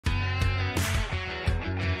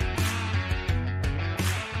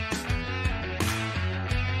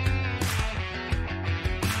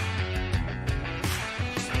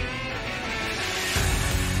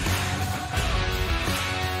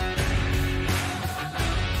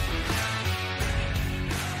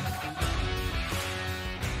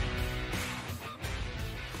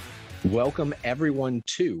Welcome, everyone,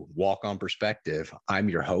 to Walk On Perspective. I'm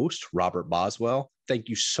your host, Robert Boswell. Thank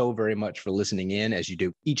you so very much for listening in as you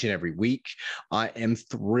do each and every week. I am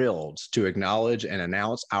thrilled to acknowledge and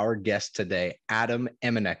announce our guest today, Adam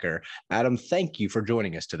Emmenecker. Adam, thank you for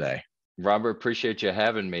joining us today. Robert, appreciate you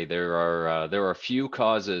having me. There are a few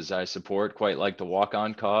causes I support, quite like the Walk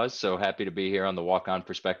On cause. So happy to be here on the Walk On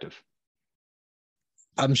Perspective.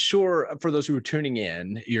 I'm sure for those who are tuning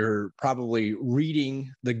in, you're probably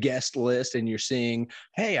reading the guest list and you're seeing,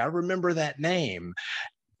 hey, I remember that name.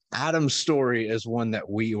 Adam's story is one that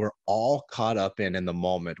we were all caught up in the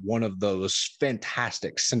moment. One of those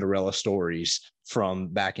fantastic Cinderella stories from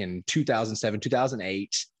back in 2007,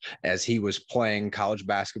 2008, as he was playing college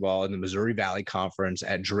basketball in the Missouri Valley Conference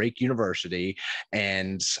at Drake University.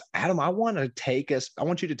 And Adam, I want you to take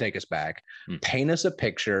us back, paint us a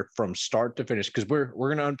picture from start to finish, because we're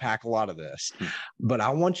going to unpack a lot of this. But I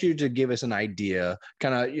want you to give us an idea,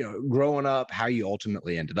 kind of, growing up, how you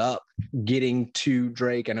ultimately ended up getting to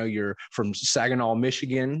Drake. I know you're from Saginaw,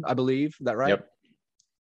 Michigan, I believe. Is that right?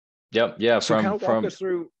 Yep. Yeah. So kind of walk us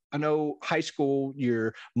through. I know high school,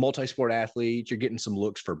 you're multi-sport athlete, you're getting some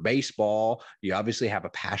looks for baseball. You obviously have a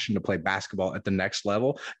passion to play basketball at the next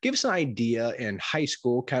level. Give us an idea in high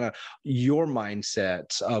school, kind of your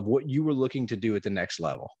mindset of what you were looking to do at the next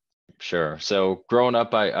level. Sure. So growing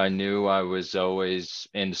up, I knew I was always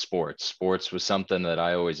into sports. Sports was something that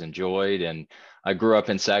I always enjoyed. And I grew up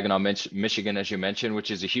in Saginaw, Michigan, as you mentioned,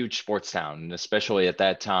 which is a huge sports town. And especially at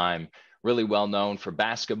that time, really well known for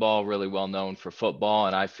basketball, really well known for football.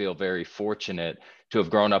 And I feel very fortunate to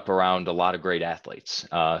have grown up around a lot of great athletes.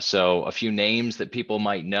 So a few names that people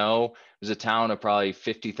might know. It was a town of probably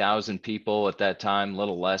 50,000 people at that time, a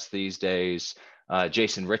little less these days.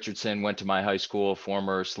 Jason Richardson went to my high school,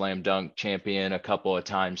 former slam dunk champion a couple of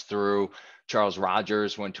times through. Charles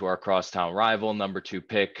Rogers went to our crosstown rival, number 2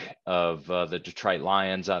 pick of the Detroit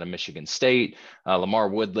Lions out of Michigan State. Lamar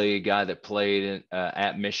Woodley, guy that played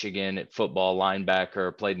at Michigan at football,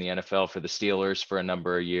 linebacker, played in the NFL for the Steelers for a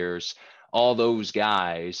number of years. All those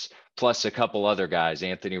guys, plus a couple other guys.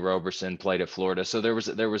 Anthony Roberson played at Florida. So there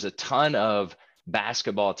was a ton of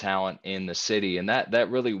basketball talent in the city. And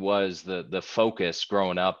that really was the focus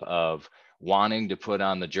growing up of wanting to put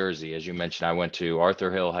on the jersey. As you mentioned, I went to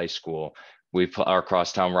Arthur Hill High School. Our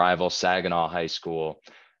crosstown rival, Saginaw High School.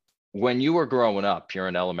 When you were growing up, you're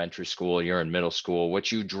in elementary school, you're in middle school,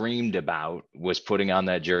 what you dreamed about was putting on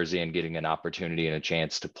that jersey and getting an opportunity and a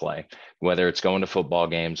chance to play, whether it's going to football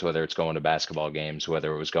games, whether it's going to basketball games,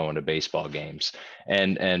 whether it was going to baseball games.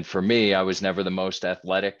 And for me, I was never the most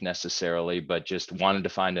athletic necessarily, but just wanted to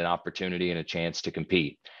find an opportunity and a chance to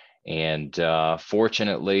compete. And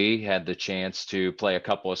fortunately had the chance to play a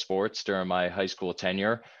couple of sports during my high school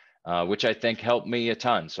tenure, which I think helped me a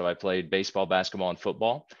ton. So I played baseball, basketball, and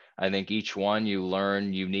football. I think each one you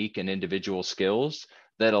learn unique and individual skills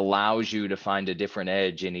that allows you to find a different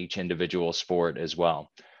edge in each individual sport as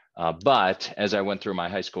well. But as I went through my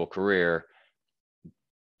high school career,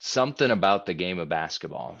 something about the game of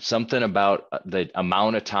basketball, something about the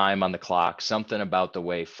amount of time on the clock, something about the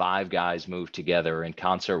way 5 guys move together in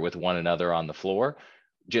concert with one another on the floor,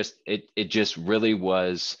 it just really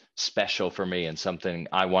was special for me and something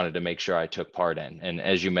I wanted to make sure I took part in. And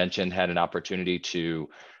as you mentioned, had an opportunity to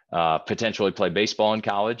potentially play baseball in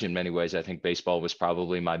college. In many ways, I think baseball was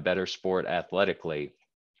probably my better sport athletically.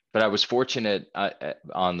 But I was fortunate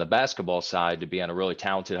on the basketball side to be on a really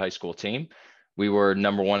talented high school team. We were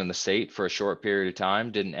number 1 in the state for a short period of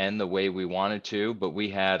time, didn't end the way we wanted to, but we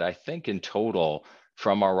had, I think in total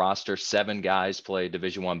from our roster, 7 guys play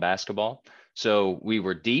Division I basketball. So we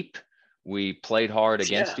were deep, we played hard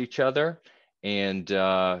against each other. And,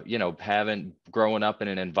 having grown up in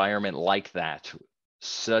an environment like that,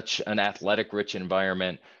 such an athletic rich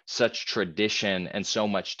environment, such tradition and so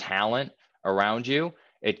much talent around you,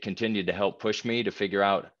 it continued to help push me to figure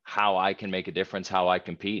out how I can make a difference, how I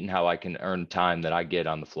compete, and how I can earn time that I get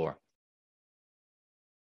on the floor.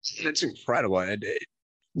 That's incredible.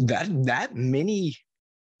 That many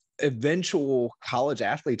eventual college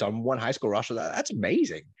athletes on one high school roster, that's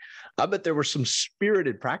amazing. I bet there were some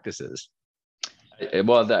spirited practices.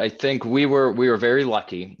 Well, I think we were very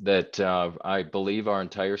lucky that I believe our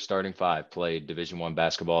entire starting 5 played Division I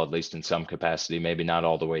basketball, at least in some capacity, maybe not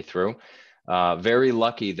all the way through. Very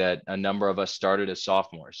lucky that a number of us started as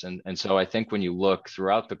sophomores. And so I think when you look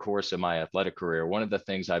throughout the course of my athletic career, one of the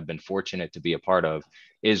things I've been fortunate to be a part of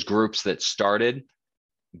is groups that started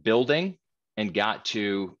building and got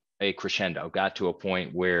to a crescendo, got to a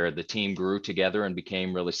point where the team grew together and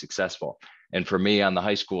became really successful. And for me on the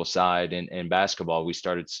high school side in basketball,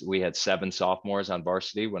 we had 7 sophomores on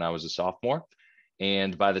varsity when I was a sophomore.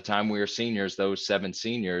 And by the time we were seniors, those 7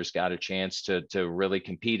 seniors got a chance to really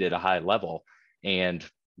compete at a high level and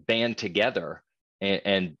band together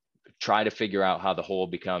and try to figure out how the whole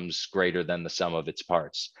becomes greater than the sum of its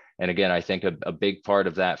parts. And again, I think a big part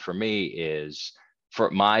of that for me is,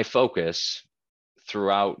 for my focus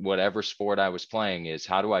throughout whatever sport I was playing, is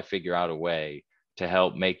how do I figure out a way to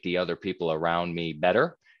help make the other people around me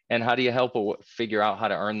better? And how do you help figure out how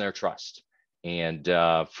to earn their trust? And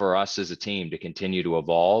for us as a team to continue to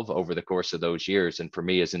evolve over the course of those years, and for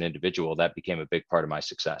me as an individual, that became a big part of my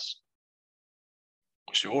success.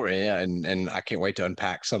 Sure, yeah, and I can't wait to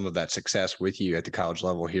unpack some of that success with you at the college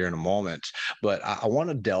level here in a moment. But I want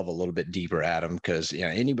to delve a little bit deeper, Adam, because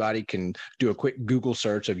anybody can do a quick Google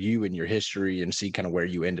search of you and your history and see kind of where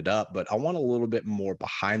you ended up. But I want a little bit more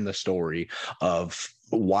behind the story of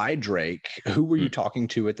why Drake. Who were you talking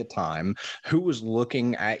to at the time? Who was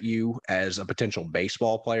looking at you as a potential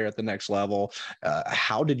baseball player at the next level?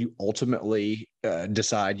 How did you ultimately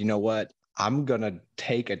decide, you know what? I'm going to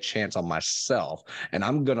take a chance on myself and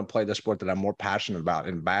I'm going to play the sport that I'm more passionate about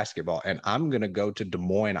in basketball. And I'm going to go to Des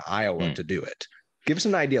Moines, Iowa to do it. Give us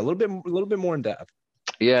an idea, a little bit more in depth.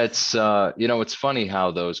 Yeah, it's it's funny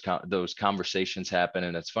how those conversations happen,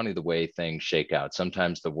 and it's funny the way things shake out.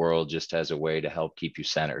 Sometimes the world just has a way to help keep you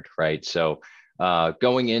centered, right? So,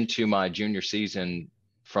 going into my junior season,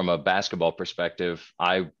 from a basketball perspective,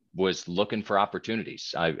 I was looking for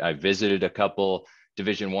opportunities. I visited a couple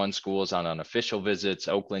Division I schools on unofficial visits,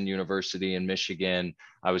 Oakland University in Michigan.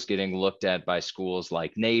 I was getting looked at by schools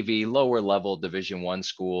like Navy, lower level Division I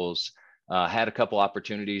schools. Had a couple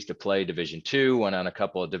opportunities to play Division II, went on a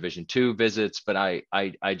couple of Division II visits, but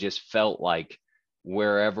I just felt like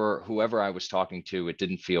whoever I was talking to, it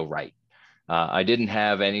didn't feel right. I didn't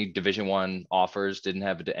have any Division I offers, didn't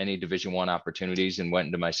have any Division I opportunities, and went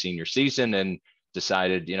into my senior season and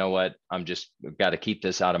decided, you know what, I'm just got to keep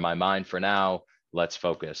this out of my mind for now. Let's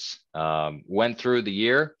focus. Went through the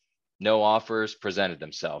year, no offers presented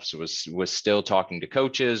themselves. Was still talking to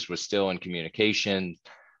coaches, was still in communication,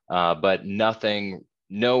 but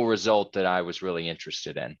no result that I was really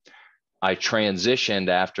interested in. I transitioned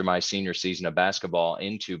after my senior season of basketball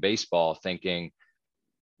into baseball, thinking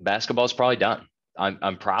basketball's probably done.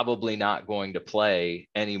 I'm probably not going to play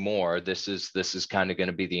anymore. This is kind of going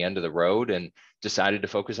to be the end of the road, and decided to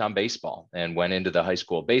focus on baseball, and went into the high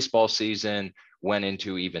school baseball season, went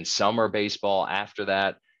into even summer baseball after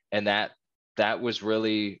that. And that was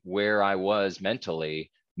really where I was mentally,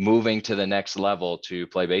 moving to the next level to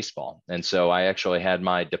play baseball. And so I actually had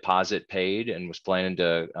my deposit paid and was planning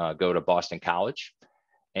to go to Boston College.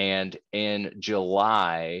 And in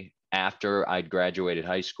July, after I'd graduated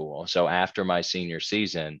high school, so after my senior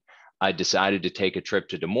season, I decided to take a trip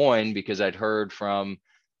to Des Moines, because I'd heard from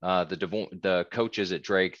the coaches at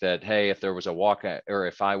Drake that, hey, if there was a walk, or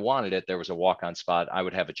if I wanted it, there was a walk-on spot, I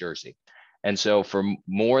would have a jersey. And so for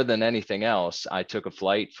more than anything else, I took a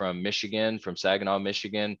flight from Saginaw,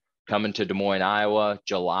 Michigan, coming to Des Moines, Iowa,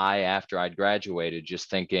 July after I'd graduated, just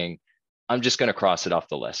thinking, I'm just going to cross it off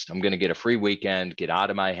the list. I'm going to get a free weekend, get out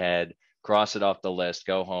of my head, cross it off the list,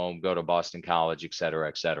 go home, go to Boston College, et cetera,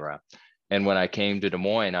 et cetera. And when I came to Des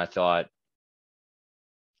Moines, I thought,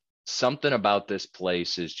 something about this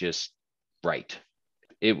place is just right.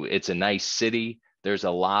 It's a nice city. There's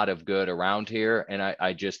a lot of good around here. And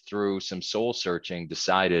I just, through some soul searching,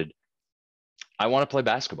 decided I want to play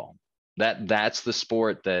basketball. That's the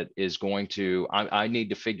sport that is going to, I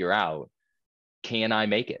need to figure out, can I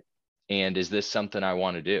make it? And is this something I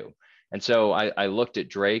want to do? And so I looked at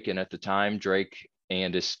Drake, and at the time, Drake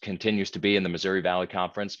continues to be in the Missouri Valley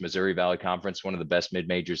Conference. Missouri Valley Conference, one of the best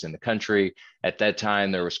mid-majors in the country. At that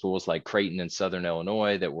time, there were schools like Creighton and Southern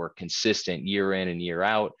Illinois that were consistent year in and year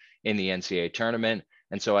out in the NCAA tournament.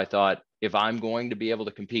 And so I thought, if I'm going to be able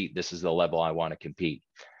to compete, this is the level I want to compete.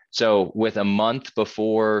 So with a month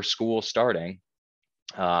before school starting,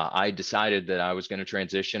 I decided that I was going to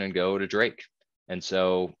transition and go to Drake. And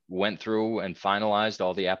so went through and finalized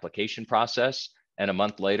all the application process. And a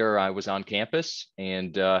month later, I was on campus,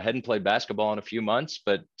 and hadn't played basketball in a few months,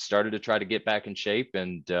 but started to try to get back in shape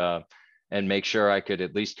and make sure I could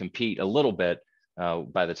at least compete a little bit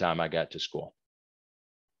by the time I got to school.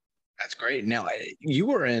 That's great. Now, you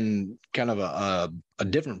were in kind of a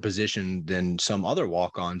different position than some other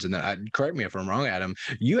walk-ons. And that, correct me if I'm wrong, Adam,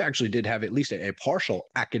 you actually did have at least a partial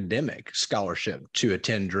academic scholarship to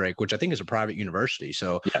attend Drake, which I think is a private university.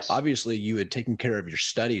 So Yes. obviously you had taken care of your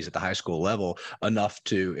studies at the high school level enough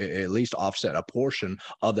to at least offset a portion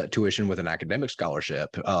of that tuition with an academic scholarship.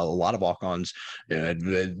 A lot of walk-ons, they're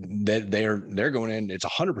going in, it's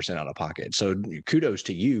 100% out of pocket. So kudos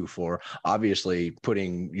to you for obviously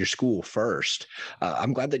putting your school first.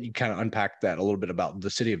 I'm glad that you kind of unpacked that a little bit about the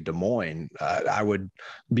city of Des Moines. I would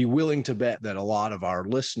be willing to bet that a lot of our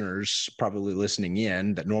listeners probably listening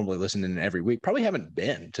in that normally listen in every week probably haven't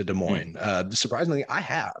been to Des Moines. Surprisingly, I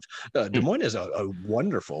have. Des Moines is a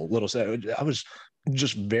wonderful little city. I was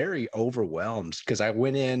just very overwhelmed because I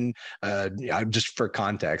went in, just for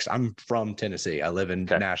context, I'm from Tennessee. I live in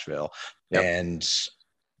Okay. Nashville, Yep. and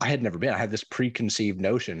I had never been. I had this preconceived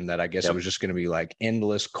notion that I guess it Yep. was just going to be like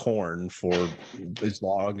endless corn for as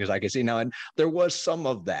long as I could see. Now, and there was some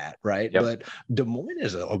of that, right? Yep. But Des Moines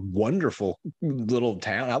is a wonderful little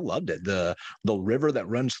town. I loved it. The river that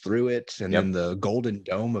runs through it, and then Yep. the golden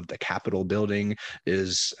dome of the Capitol building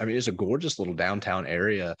is, I mean, it's a gorgeous little downtown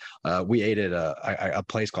area. We ate at a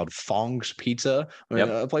place called Fong's Pizza. I mean,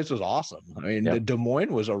 Yep. the place was awesome. I mean, Yep. Des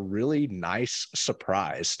Moines was a really nice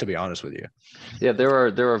surprise, to be honest with you. Yeah,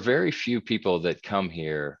 there are very few people that come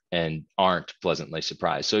here and aren't pleasantly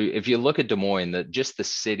surprised. So if you look at Des Moines, that just the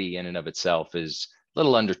city in and of itself is a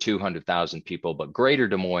little under 200,000 people, but Greater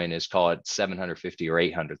Des Moines is called 750 or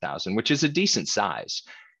 800,000, which is a decent size.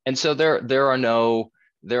 And so there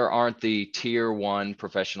aren't the tier one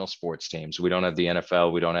professional sports teams. We don't have the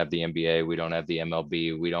NFL, we don't have the NBA, we don't have the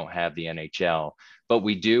MLB, we don't have the NHL, but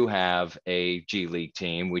we do have a G League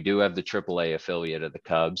team. We do have the AAA affiliate of the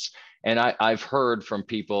Cubs. And I've heard from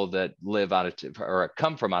people that live or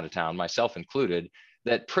come from out of town, myself included,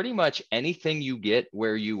 that pretty much anything you get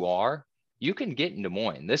where you are, you can get in Des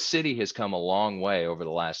Moines. This city has come a long way over the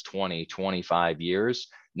last 20, 25 years,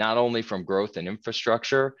 not only from growth and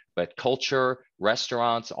infrastructure, but culture,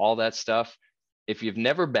 restaurants, all that stuff. If you've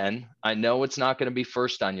never been, I know it's not going to be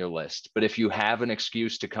first on your list, but if you have an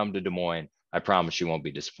excuse to come to Des Moines, I promise you won't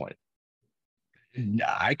be disappointed.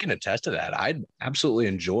 I can attest to that. I absolutely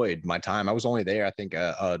enjoyed my time. I was only there, I think,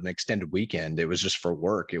 an extended weekend. It was just for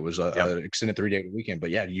work. It was Yep. a extended 3-day weekend. But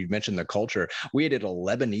yeah, you mentioned the culture. We ate at a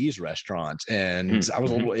Lebanese restaurant, and I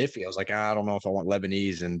was a Mm-hmm. little iffy. I was like, I don't know if I want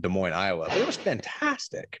Lebanese in Des Moines, Iowa. But it was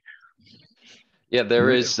fantastic. Yeah, there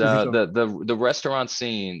is So, the restaurant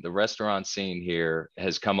scene. The restaurant scene here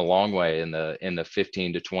has come a long way in the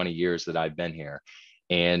 15 to 20 years that I've been here.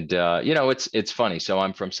 And it's funny. So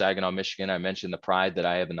I'm from Saginaw, Michigan. I mentioned the pride that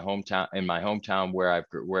I have in my hometown where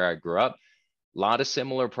I grew up. A lot of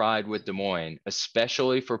similar pride with Des Moines,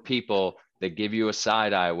 especially for people that give you a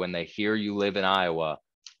side eye when they hear you live in Iowa.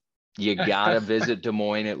 You gotta visit Des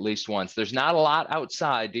Moines at least once. There's not a lot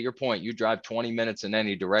outside. To your point, you drive 20 minutes in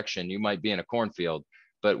any direction, you might be in a cornfield,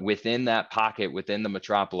 but within that pocket, within the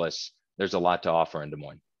metropolis, there's a lot to offer in Des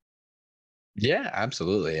Moines. yeah,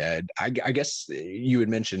 absolutely. I guess you had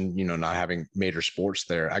mentioned, not having major sports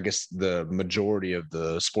there. I guess the majority of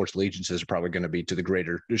the sports allegiances are probably going to be to the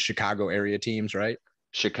greater Chicago area teams, right?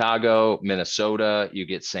 Chicago, Minnesota, you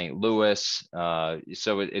get St. Louis, so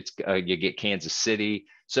you get Kansas City.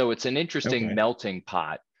 So it's an interesting Okay. melting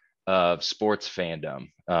pot of sports fandom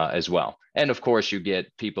as well. And of course, you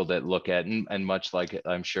get people that look at, and much like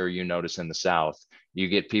I'm sure you notice in the South, you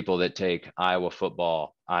get people that take Iowa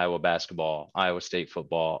football, Iowa basketball, Iowa State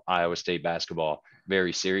football, Iowa State basketball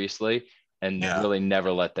very seriously and Yeah. really never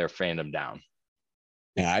let their fandom down.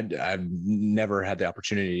 Yeah, I've never had the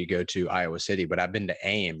opportunity to go to Iowa City, but I've been to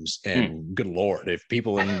Ames, Hmm. and good Lord, if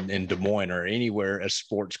people in Des Moines are anywhere as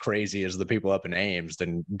sports crazy as the people up in Ames,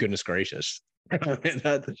 then goodness gracious,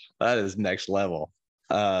 that is next level.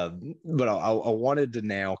 But I wanted to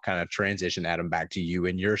now kind of transition, Adam, back to you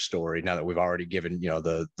and your story. Now that we've already given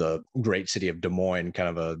the great city of Des Moines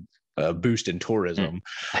kind of a boost in Hmm. tourism,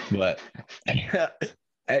 but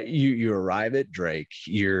you arrive at Drake.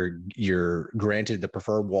 You're granted the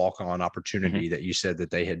preferred walk-on Hmm. opportunity that you said that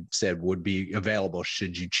they had said would be available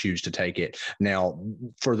should you choose to take it. Now,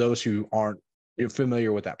 for those who aren't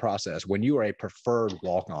familiar with that process, when you are a preferred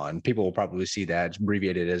walk-on, people will probably see that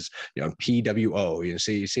abbreviated as PWO. You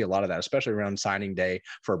see a lot of that, especially around signing day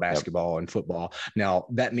for Yep. basketball and football. Now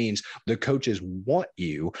that means the coaches want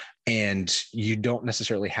you, and you don't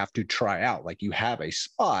necessarily have to try out. Like, you have a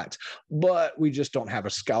spot, but we just don't have a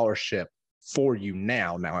scholarship for you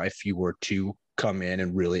now. Now, if you were to come in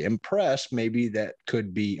and really impress, maybe that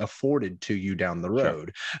could be afforded to you down the Sure.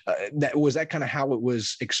 road. That kind of how it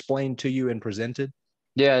was explained to you and presented.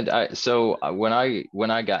 Yeah, when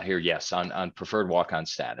I got here, yes, on preferred walk-on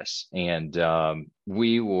status, and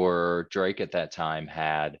we were Drake at that time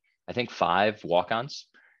had I think 5 walk-ons,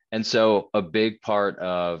 and so a big part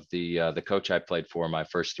of the coach I played for my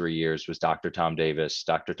first 3 years was Dr. Tom Davis.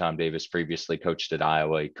 Dr. Tom Davis previously coached at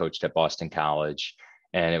Iowa, he coached at Boston College,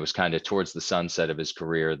 and it was kind of towards the sunset of his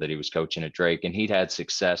career that he was coaching at Drake, and he'd had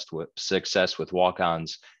success with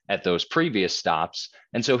walk-ons at those previous stops.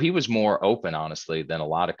 And so he was more open, honestly, than a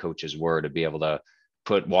lot of coaches were to be able to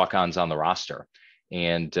put walk-ons on the roster.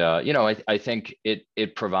 And I think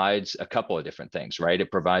it provides a couple of different things, right?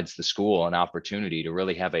 It provides the school an opportunity to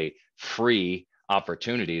really have a free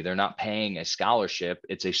opportunity. They're not paying a scholarship;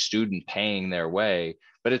 it's a student paying their way,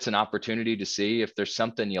 but it's an opportunity to see if there's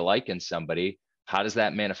something you like in somebody. How does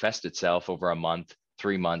that manifest itself over a month,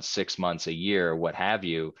 3 months, 6 months, a year, what have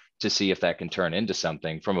you, to see if that can turn into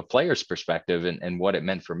something from a player's perspective. And what it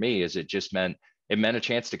meant for me is it meant a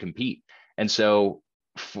chance to compete. And so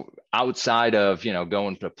outside of,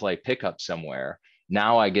 going to play pickup somewhere,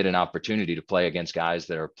 now I get an opportunity to play against guys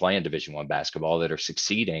that are playing Division I basketball, that are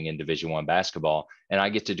succeeding in Division I basketball. And I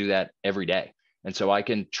get to do that every day. And so I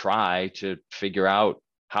can try to figure out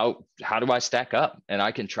how do I stack up? And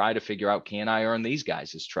I can try to figure out, can I earn these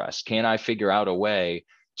guys' trust? Can I figure out a way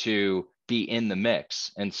to be in the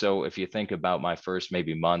mix? And so if you think about my first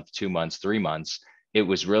maybe month, 2 months, 3 months, it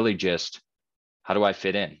was really just, how do I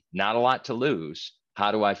fit in? Not a lot to lose.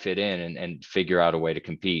 How do I fit in and figure out a way to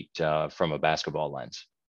compete from a basketball lens?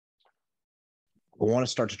 I want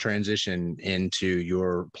to start to transition into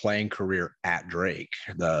your playing career at Drake.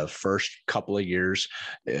 The first couple of years,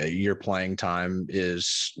 your playing time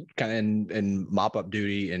is kind of in mop-up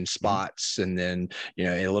duty in spots, and then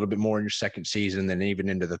a little bit more in your second season, then even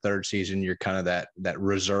into the third season, you're kind of that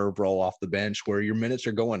reserve role off the bench where your minutes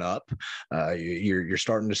are going up. You're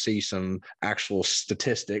starting to see some actual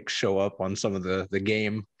statistics show up on some of the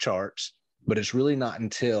game charts, but it's really not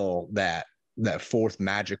until that fourth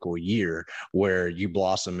magical year where you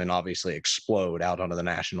blossom and obviously explode out onto the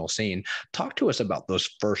national scene. Talk to us about those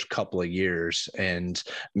first couple of years and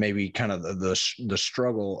maybe kind of the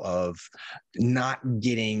struggle of not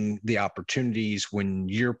getting the opportunities when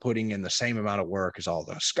you're putting in the same amount of work as all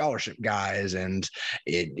the scholarship guys, and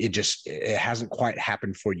it hasn't quite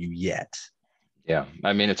happened for you yet. Yeah,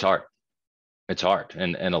 I mean, it's hard. It's hard.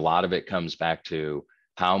 And a lot of it comes back to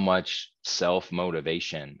how much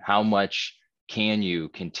self-motivation, how much can you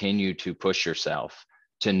continue to push yourself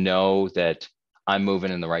to know that I'm moving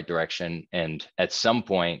in the right direction. And at some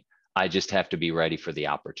point, I just have to be ready for the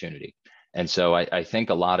opportunity. And so I think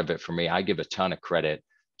a lot of it for me, I give a ton of credit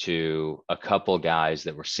to a couple guys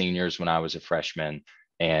that were seniors when I was a freshman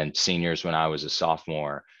and seniors when I was a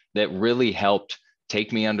sophomore that really helped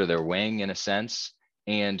take me under their wing in a sense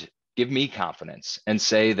and give me confidence and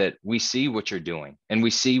say that we see what you're doing and we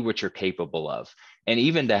see what you're capable of. And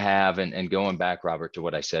even to have, and going back, Robert, to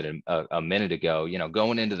what I said a minute ago,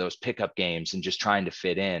 going into those pickup games and just trying to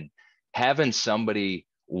fit in, having somebody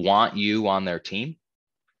want you on their team,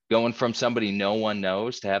 going from somebody no one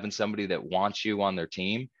knows to having somebody that wants you on their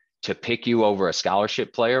team to pick you over a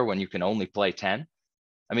scholarship player when you can only play 10.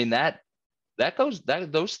 I mean,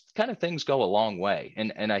 those kind of things go a long way.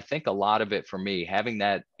 And I think a lot of it for me, having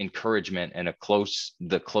that encouragement and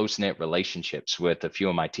the close-knit relationships with a few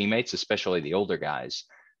of my teammates, especially the older guys,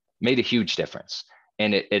 made a huge difference.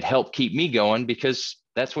 And it helped keep me going because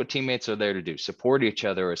that's what teammates are there to do, support each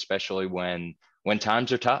other, especially when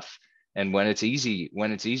times are tough and when it's easy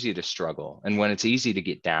to struggle and when it's easy to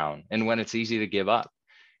get down and when it's easy to give up.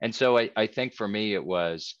 And so I think for me, it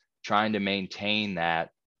was trying to maintain that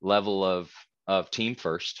level of team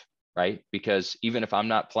first, right? Because even if I'm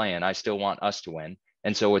not playing, I still want us to win.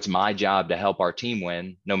 And so it's my job to help our team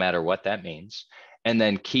win, no matter what that means. And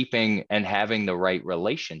then keeping and having the right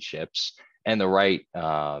relationships and the right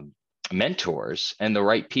mentors and the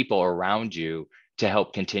right people around you to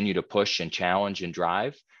help continue to push and challenge and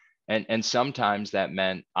drive. And sometimes that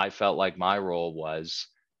meant I felt like my role was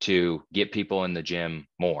to get people in the gym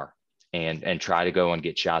more and try to go and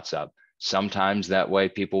get shots up. Sometimes that way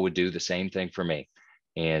people would do the same thing for me.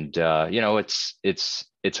 And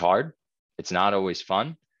it's hard. It's not always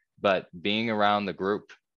fun, but being around the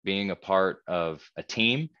group, being a part of a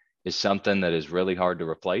team is something that is really hard to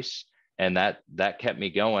replace. And that kept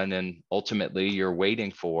me going. And ultimately you're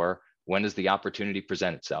waiting for, when does the opportunity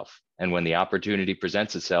present itself? And when the opportunity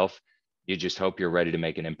presents itself, you just hope you're ready to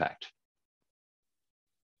make an impact.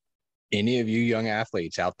 Any of you young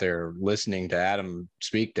athletes out there listening to Adam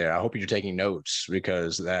speak there, I hope you're taking notes,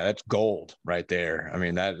 because that's gold right there. I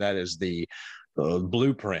mean, that is the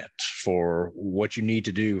blueprint for what you need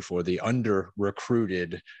to do for the under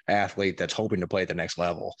recruited athlete that's hoping to play at the next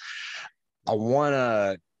level. I want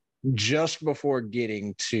to, just before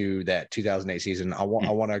getting to that 2008 season, I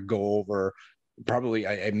want to go over probably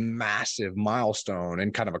a massive milestone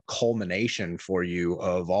and kind of a culmination for you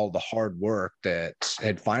of all the hard work that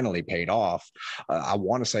had finally paid off. I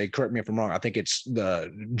want to say, correct me if I'm wrong, I think it's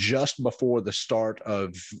just before the start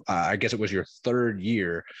of, I guess it was your third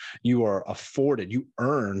year, you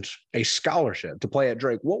earned a scholarship to play at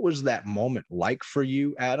Drake. What was that moment like for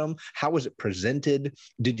you, Adam? How was it presented?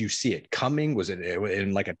 Did you see it coming? Was it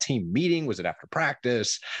in like a team meeting? Was it after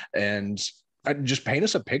practice? And just paint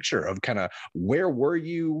us a picture of kind of where were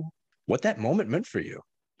you, what that moment meant for you.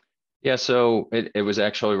 Yeah, so it was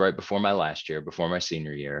actually right before my last year, before my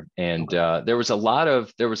senior year, and there was a lot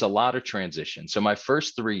of transition. So my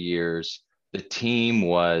first 3 years, the team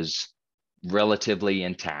was relatively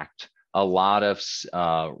intact, a lot of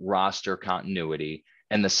roster continuity,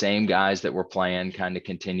 and the same guys that were playing kind of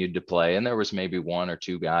continued to play. And there was maybe one or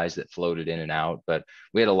two guys that floated in and out, but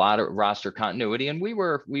we had a lot of roster continuity, and we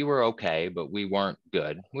were okay, but we weren't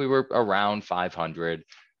good. We were around 500.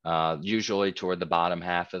 Usually toward the bottom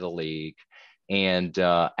half of the league. And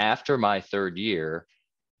after my third year,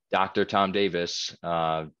 Dr. Tom Davis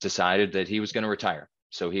decided that he was going to retire.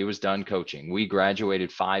 So he was done coaching. We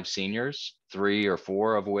graduated 5 seniors, 3 or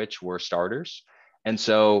 4 of which were starters. And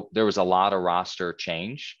so there was a lot of roster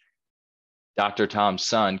change. Dr. Tom's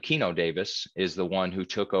son, Keno Davis, is the one who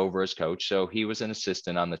took over as coach. So he was an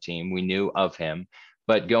assistant on the team. We knew of him.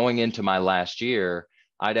 But going into my last year,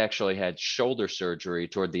 I'd actually had shoulder surgery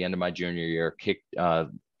toward the end of my junior year,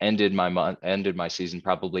 ended my season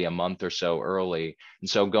probably a month or so early. And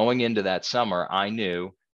so going into that summer, I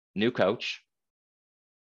knew new coach,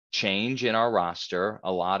 change in our roster,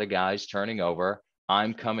 a lot of guys turning over.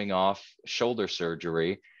 I'm coming off shoulder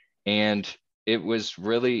surgery, and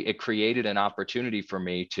it created an opportunity for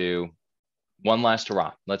me to one last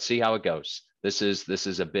hurrah. Let's see how it goes. This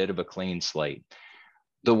is a bit of a clean slate.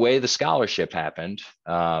 The way the scholarship happened,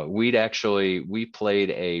 we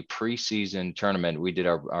played a preseason tournament. We did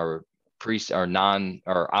our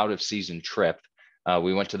out of season trip.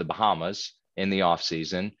 We went to the Bahamas in the off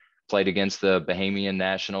season, played against the Bahamian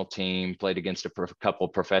national team, played against a couple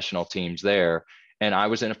professional teams there. And I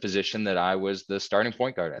was in a position that I was the starting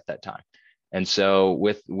point guard at that time. And so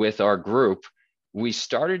with our group, we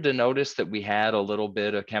started to notice that we had a little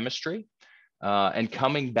bit of chemistry. And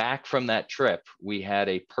coming back from that trip, we had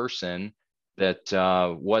a person that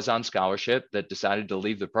was on scholarship that decided to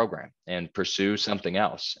leave the program and pursue something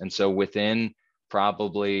else. And so within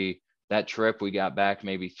probably that trip, we got back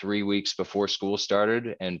maybe 3 weeks before school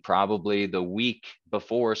started, and probably the week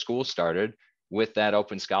before school started with that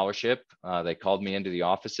open scholarship, they called me into the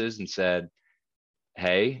offices and said,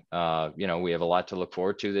 hey, we have a lot to look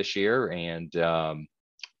forward to this year. And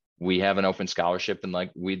we have an open scholarship, and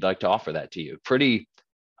we'd like to offer that to you. Pretty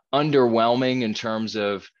underwhelming in terms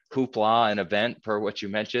of hoopla and event, per what you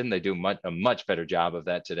mentioned. They do a much better job of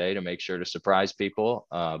that today to make sure to surprise people.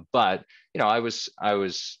 But I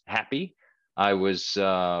was happy.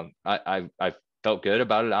 I felt good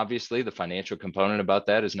about it. Obviously, the financial component about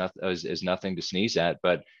that is nothing to sneeze at.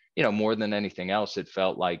 But more than anything else, it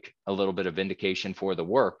felt like a little bit of vindication for the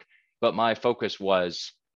work. But my focus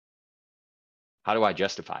was, how do I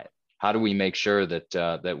justify it? How do we make sure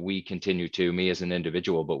that we continue to, me as an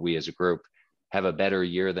individual, but we as a group, have a better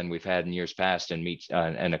year than we've had in years past and meet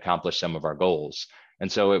and accomplish some of our goals?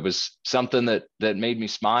 And so it was something that made me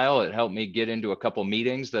smile. It helped me get into a couple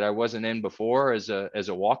meetings that I wasn't in before as a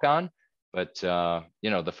walk-on. But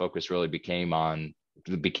the focus really became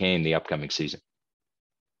the upcoming season.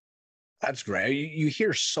 That's great. You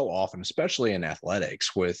hear so often, especially in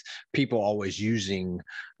athletics, with people always using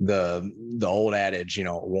the old adage,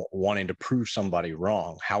 wanting to prove somebody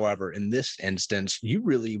wrong. However, in this instance, you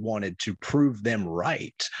really wanted to prove them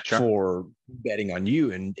right. Sure. For betting on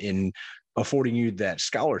you and in affording you that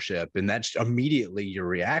scholarship. And that's immediately your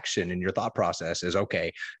reaction and your thought process is,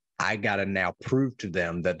 okay, I got to now prove to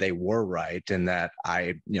them that they were right, and that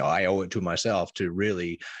I owe it to myself to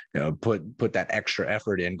really, put that extra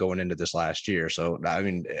effort in going into this last year. So, I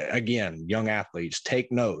mean, again, young athletes,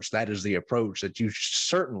 take notes. That is the approach that you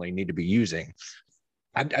certainly need to be using.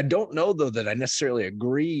 I don't know, though, that I necessarily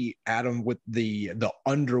agree, Adam, with the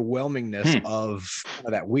underwhelmingness of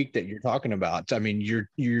that week that you're talking about. I mean,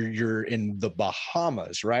 you're in the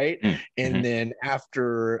Bahamas, right? And then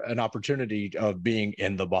after an opportunity of being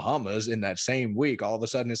in the Bahamas in that same week, all of a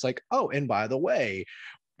sudden it's like, oh, and by the way,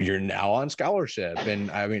 you're now on scholarship.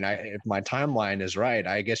 And I mean, if my timeline is right,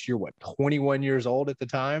 I guess you're 21 years old at the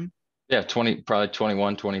time? Yeah, 20, probably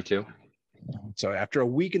 21, 22. So after a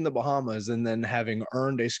week in the Bahamas and then having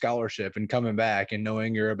earned a scholarship and coming back and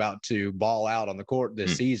knowing you're about to ball out on the court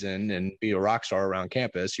this Mm. season and be a rock star around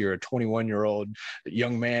campus, you're a 21-year-old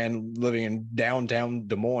young man living in downtown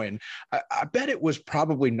Des Moines. I bet it was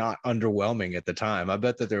probably not underwhelming at the time. I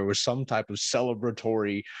bet that there was some type of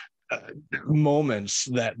celebratory uh, moments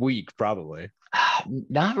that week, probably.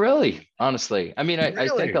 Not really, honestly. I mean, I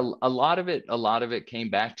think Really? a lot of it came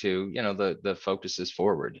back to, the focus is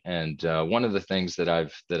forward. And one of the things that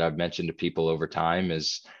I've mentioned to people over time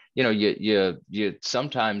is, you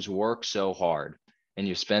sometimes work so hard and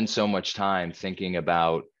you spend so much time thinking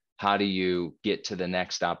about how do you get to the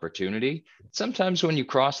next opportunity. Sometimes when you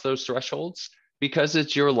cross those thresholds, because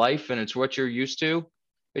it's your life and it's what you're used to,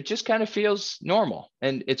 it just kind of feels normal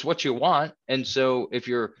and it's what you want. And so if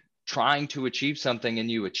you're trying to achieve something and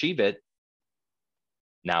you achieve it,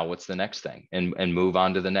 now what's the next thing, and move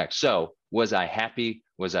on to the next. So was I happy?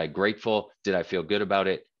 Was I grateful? Did I feel good about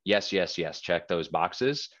it? Yes, yes, yes, check those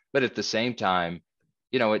boxes. But at the same time,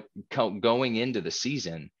 going into the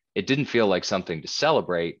season, it didn't feel like something to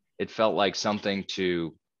celebrate. It felt like something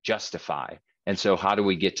to justify. And so how do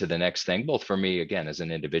we get to the next thing, both for me again as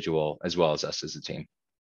an individual as well as us as a team?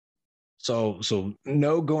 So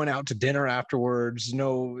no going out to dinner afterwards,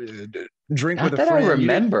 no drink with Not a that I friend. You didn't.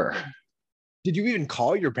 remember. Did you even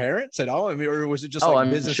call your parents at all? I mean, or was it just Oh, like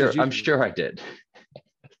i'm business as sure i'm usual? sure I did.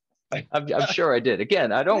 I'm sure I did.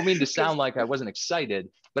 Again, I don't mean to sound Because like I wasn't excited,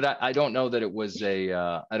 but I don't know that it was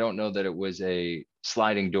I don't know that it was a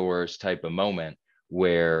sliding doors type of moment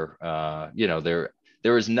where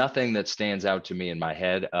there is nothing that stands out to me in my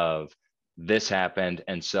head of this happened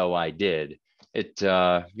and so I did. It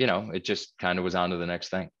just kind of was on to the next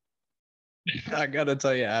thing. I gotta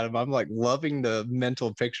tell you, Adam, I'm like loving the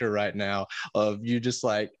mental picture right now of you just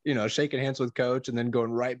like, shaking hands with coach and then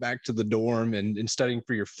going right back to the dorm and studying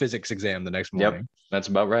for your physics exam the next Yep, morning. that's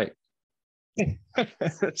about right.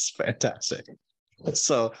 It's fantastic.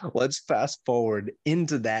 So let's fast forward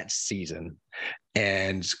into that season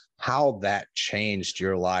and how that changed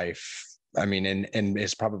your life. I mean, and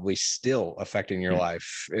is probably still affecting your Hmm.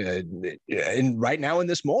 life, and right now in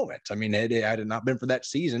this moment. I mean, had it not been for that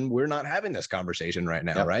season, we're not having this conversation right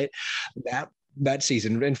now, Yep, right? That that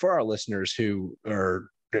season, and for our listeners who are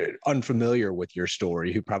unfamiliar with your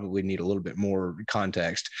story, who probably need a little bit more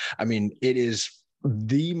context. I mean, it is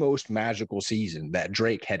the most magical season that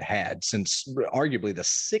Drake had since arguably the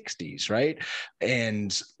 60s, right?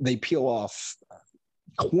 And they peel off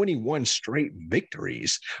 21 straight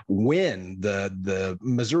victories, win the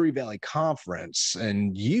Missouri Valley Conference,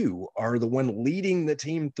 and you are the one leading the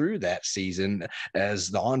team through that season as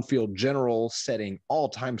the on-field general, setting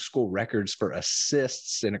all-time school records for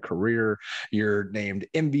assists in a career. You're named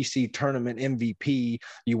MVC tournament MVP.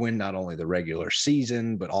 You win not only the regular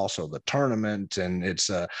season but also the tournament, and it's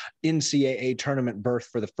a NCAA tournament berth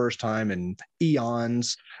for the first time in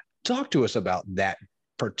eons. Talk to us about that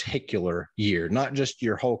particular year, not just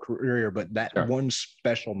your whole career, but that sure. one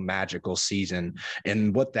special magical season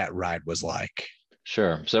and what that ride was like.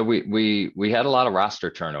 Sure. So we had a lot of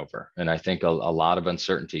roster turnover, and I think a lot of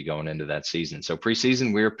uncertainty going into that season. So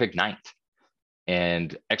preseason we were picked ninth,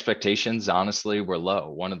 and expectations honestly were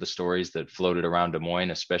low. One of the stories that floated around Des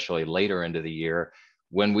Moines, especially later into the year,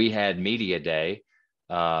 when we had media day,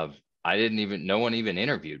 uh, no one even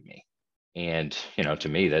interviewed me, and to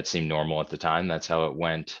me that seemed normal at the time. That's how it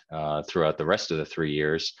went throughout the rest of the 3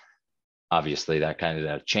 years. Obviously that kind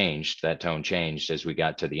of changed, that tone changed as we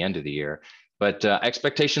got to the end of the year, but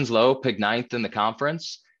expectations low, picked ninth in the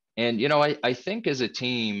conference. And I think as a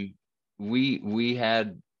team we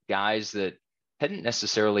had guys that hadn't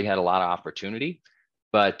necessarily had a lot of opportunity,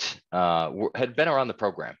 but had been around the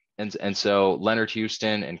program. And so Leonard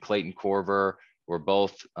Houston and Clayton Corver were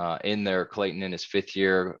both in there. Clayton in his fifth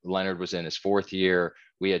year, Leonard was in his fourth year.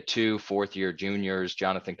 We had two fourth-year juniors,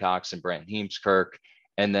 Jonathan Cox and Brent Heemskirk,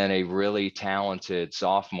 and then a really talented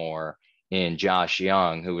sophomore in Josh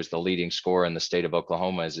Young, who was the leading scorer in the state of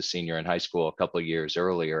Oklahoma as a senior in high school a couple of years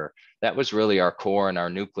earlier. That was really our core and our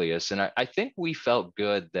nucleus. And I think we felt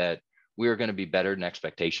good that we were going to be better than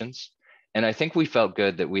expectations. And I think we felt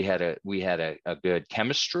good that we had a good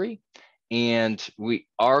chemistry. And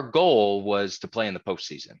our goal was to play in the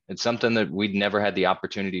postseason. It's something that we'd never had the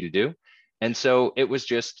opportunity to do. And so it was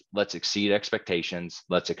just, let's exceed expectations,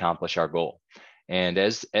 let's accomplish our goal. And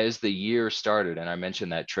as the year started, and I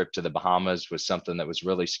mentioned that trip to the Bahamas was something that was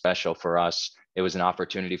really special for us. It was an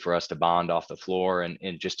opportunity for us to bond off the floor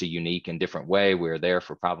in just a unique and different way. We were there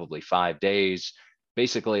for probably 5 days,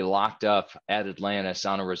 basically locked up at Atlantis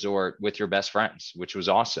on a resort with your best friends, which was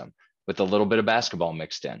awesome, with a little bit of basketball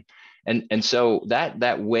mixed in. And so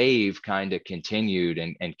that wave kind of continued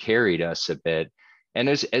and carried us a bit. And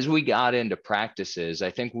as we got into practices,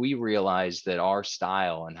 I think we realized that our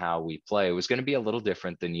style and how we play was going to be a little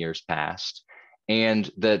different than years past, and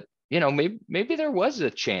that, maybe there was a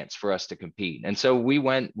chance for us to compete. And so we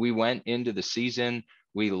went into the season.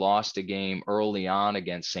 We lost a game early on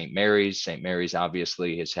against St. Mary's. St. Mary's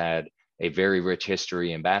obviously has had a very rich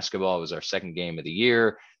history in basketball. It was our second game of the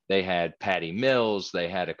year. They had Patty Mills. They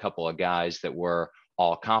had a couple of guys that were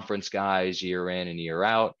all conference guys year in and year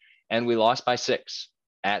out. And we lost by 6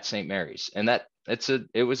 at St. Mary's. And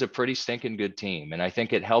it was a pretty stinking good team. And I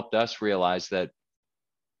think it helped us realize that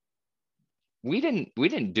we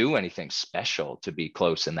didn't do anything special to be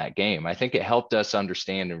close in that game. I think it helped us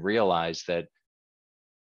understand and realize that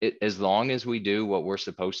as long as we do what we're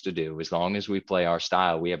supposed to do, as long as we play our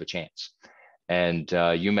style, we have a chance. And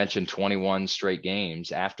you mentioned 21 straight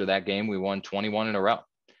games. After that game, we won 21 in a row.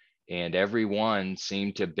 And every one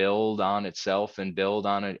seemed to build on itself and build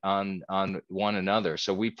on one another.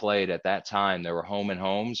 So we played at that time, there were home and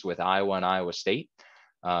homes with Iowa and Iowa State.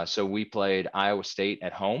 So we played Iowa State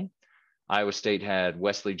at home. Iowa State had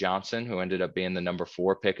Wesley Johnson, who ended up being the number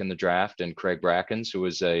 4 pick in the draft, and Craig Brackens, who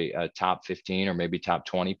was a top 15 or maybe top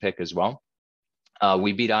 20 pick as well.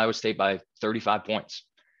 We beat Iowa State by 35 points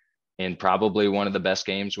in probably one of the best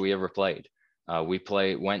games we ever played. We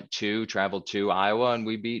traveled to Iowa, and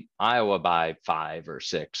we beat Iowa by 5 or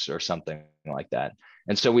 6 or something like that.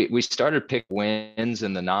 And so we started pick wins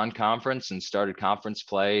in the non-conference and started conference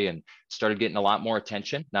play and started getting a lot more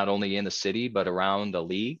attention, not only in the city, but around the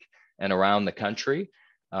league and around the country.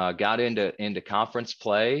 Got into conference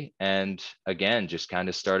play, and again, just kind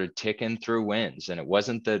of started ticking through wins. And it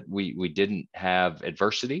wasn't that we didn't have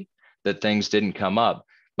adversity, that things didn't come up,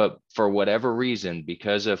 but for whatever reason,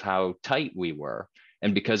 because of how tight we were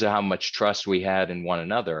and because of how much trust we had in one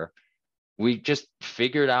another, we just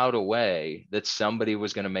figured out a way that somebody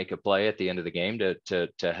was going to make a play at the end of the game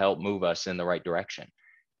to help move us in the right direction.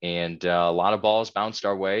 And a lot of balls bounced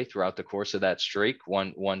our way throughout the course of that streak.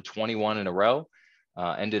 Won 21 in a row.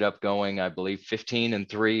 Ended up going, I believe,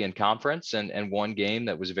 15-3 in conference, and one game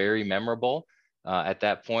that was very memorable. At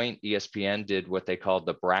that point, ESPN did what they called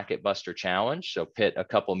the Bracket Buster Challenge. So pit a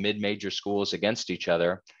couple mid-major schools against each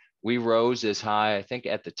other. We rose as high, I think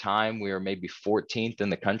at the time, we were maybe 14th in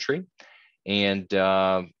the country. And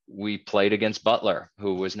we played against Butler,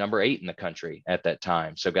 who was number 8 in the country at that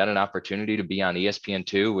time. So got an opportunity to be on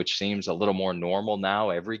ESPN2, which seems a little more normal now.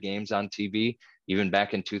 Every game's on TV. Even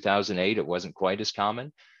back in 2008, it wasn't quite as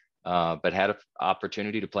common, but had an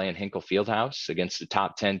opportunity to play in Hinkle Fieldhouse against a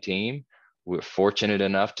top 10 team. We were fortunate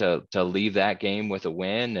enough to leave that game with a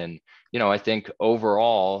win. And, I think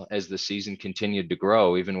overall, as the season continued to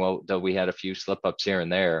grow, even though we had a few slip ups here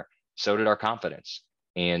and there, so did our confidence.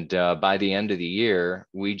 And by the end of the year,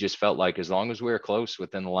 we just felt like as long as we were close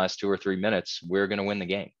within the last 2 or 3 minutes, we were going to win the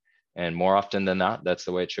game. And more often than not, that's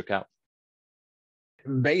the way it shook out.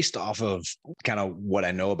 Based off of kind of what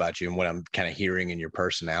I know about you and what I'm kind of hearing in your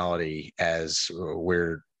personality as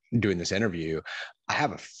we're doing this interview, I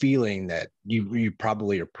have a feeling that you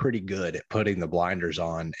probably are pretty good at putting the blinders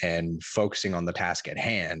on and focusing on the task at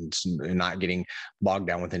hand and not getting bogged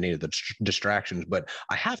down with any of the distractions. But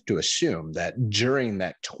I have to assume that during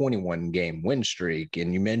that 21 game win streak,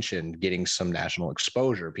 and you mentioned getting some national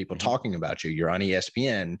exposure, people talking about you, you're on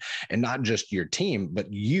ESPN, and not just your team,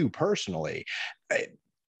 but you personally.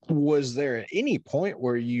 Was there at any point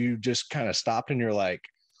where you just kind of stopped and you're like,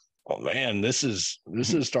 oh man, this is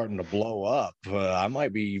starting to blow up. I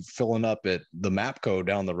might be filling up at the Mapco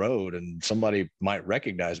down the road and somebody might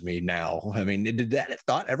recognize me now. I mean, did that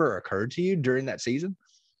thought ever occur to you during that season?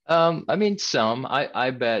 I mean,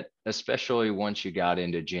 I bet, especially once you got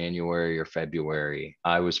into January or February,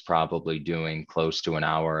 I was probably doing close to an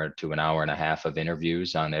hour to an hour and a half of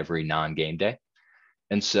interviews on every non-game day.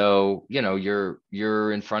 And so,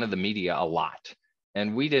 you're in front of the media a lot.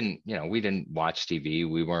 And we didn't watch TV.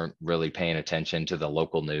 We weren't really paying attention to the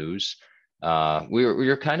local news. We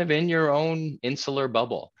were kind of in your own insular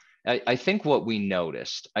bubble. I think what we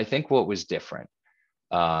noticed, I think what was different,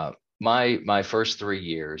 my first 3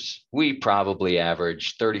 years, we probably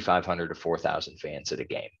averaged 3,500 to 4,000 fans at a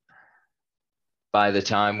game. By the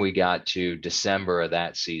time we got to December of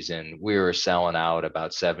that season, we were selling out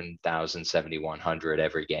about 7,000, 7,100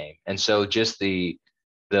 every game. And so just the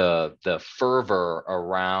fervor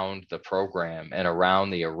around the program and around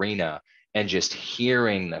the arena and just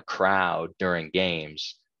hearing the crowd during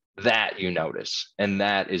games, that you notice. And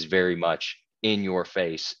that is very much in your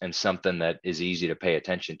face and something that is easy to pay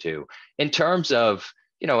attention to. In terms of,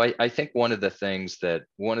 I think one of the things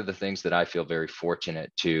that I feel very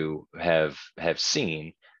fortunate to have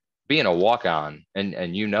seen, being a walk-on, and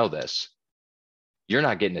this, you're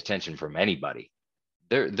not getting attention from anybody.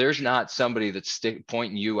 There's not somebody that's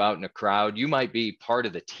pointing you out in a crowd. You might be part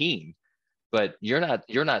of the team, but you're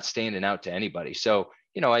not standing out to anybody. So,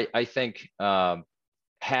 I think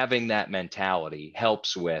having that mentality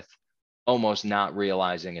helps with almost not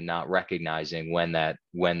realizing and not recognizing when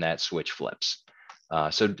that switch flips.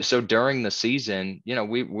 So during the season,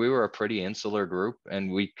 we were a pretty insular group,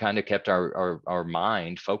 and we kind of kept our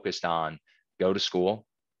mind focused on go to school,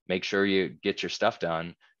 make sure you get your stuff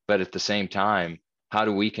done, but at the same time, how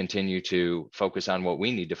do we continue to focus on what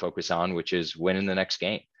we need to focus on, which is winning the next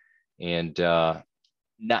game? And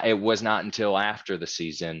it was not until after the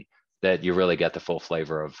season that you really get the full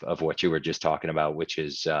flavor of what you were just talking about, which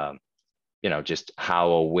is just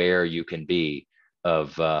how aware you can be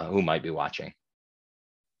of who might be watching.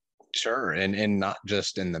 Sure. And not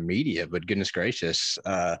just in the media, but goodness gracious,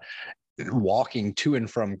 walking to and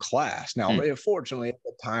from class. Now, fortunately, at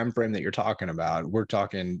the time frame that you're talking about, we're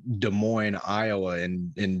talking Des Moines, Iowa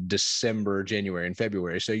in December, January, and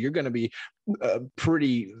February. So you're going to be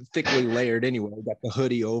pretty thickly layered anyway. Got the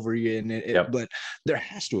hoodie over you, and but there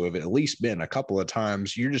has to have at least been a couple of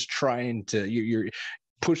times you're just trying to you're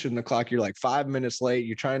pushing the clock. You're like 5 minutes late.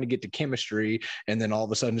 You're trying to get to chemistry, and then all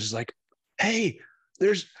of a sudden, it's just like, hey,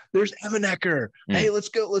 there's Emmenecker. Hey, let's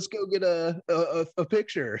go get a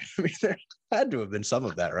picture. I mean, there had to have been some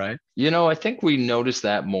of that, right? I think we noticed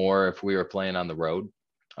that more if we were playing on the road.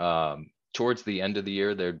 Towards the end of the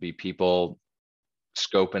year, there'd be people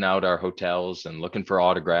scoping out our hotels and looking for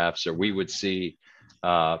autographs, or we would see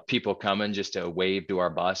people coming just to wave to our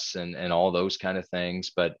bus and all those kind of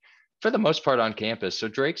things. But for the most part on campus, so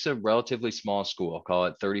Drake's a relatively small school, call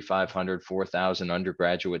it 3,500, 4,000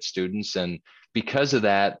 undergraduate students. And because of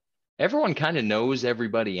that, everyone kind of knows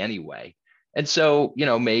everybody anyway. And so,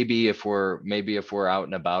 maybe if we're out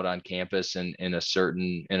and about on campus and in a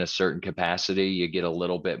certain capacity, you get a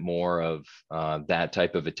little bit more of that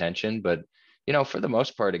type of attention. But, for the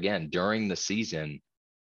most part, again, during the season,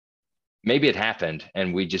 maybe it happened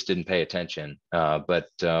and we just didn't pay attention. But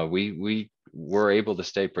we were able to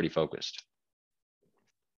stay pretty focused.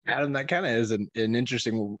 Adam, that kind of is an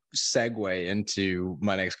interesting segue into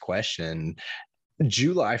my next question.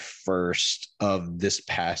 July 1st of this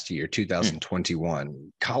past year,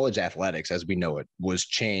 2021, college athletics, as we know it, was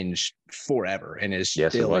changed forever and is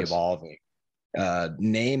still evolving.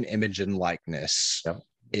 Name, image, and likeness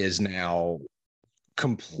is now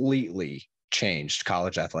completely changed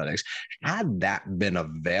college athletics. Had that been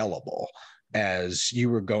available as you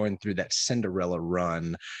were going through that Cinderella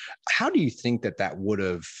run, how do you think that would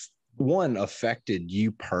have, one, affected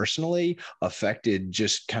you personally, affected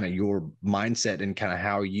just kind of your mindset and kind of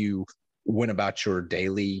how you went about your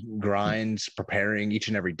daily grinds, preparing each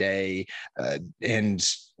and every day? And,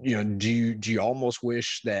 do you almost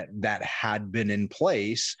wish that had been in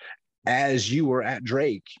place as you were at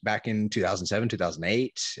Drake back in 2007,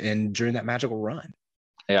 2008, and during that magical run?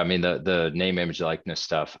 Yeah, I mean, the name, image, likeness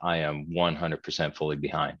stuff, I am 100% fully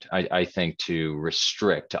behind. I think to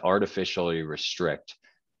artificially restrict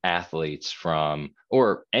athletes from,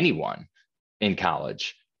 or anyone in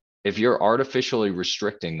college, if you're artificially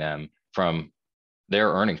restricting them from their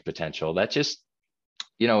earnings potential, that just,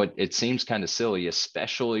 it seems kind of silly,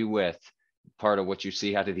 especially with part of what you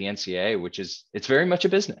see out of the NCAA, which is it's very much a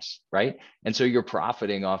business, right? And so you're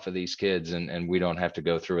profiting off of these kids, and we don't have to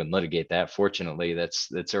go through and litigate that. Fortunately,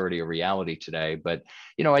 that's already a reality today. But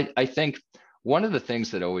I think one of the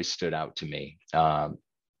things that always stood out to me,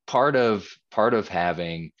 part of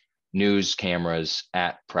having news cameras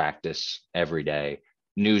at practice every day,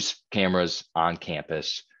 news cameras on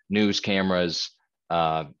campus, news cameras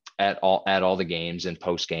at all the games and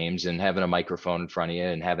post games, and having a microphone in front of you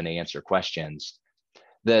and having to answer questions.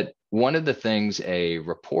 That one of the things a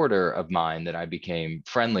reporter of mine that I became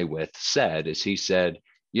friendly with said is, he said,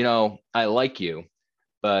 I like you,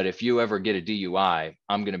 but if you ever get a DUI,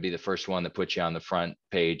 I'm going to be the first one that puts you on the front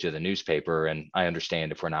page of the newspaper. And I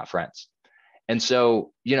understand if we're not friends. And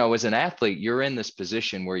so, as an athlete, you're in this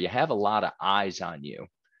position where you have a lot of eyes on you,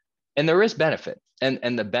 and there is benefit,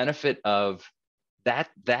 and the benefit of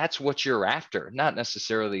that's what you're after, not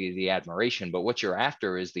necessarily the admiration, but what you're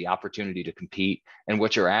after is the opportunity to compete. And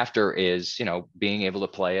what you're after is, being able to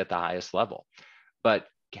play at the highest level. But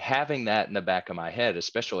having that in the back of my head,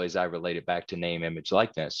 especially as I relate it back to name, image,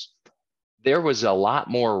 likeness, there was a lot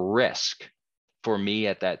more risk for me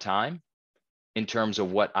at that time in terms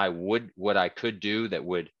of what I could do that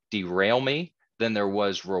would derail me than there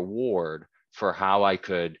was reward for how I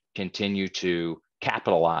could continue to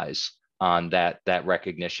capitalize on that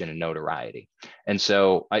recognition and notoriety. And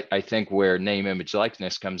so I think where name, image,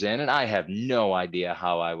 likeness comes in, and I have no idea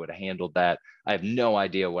how I would have handled that. I have no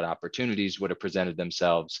idea what opportunities would have presented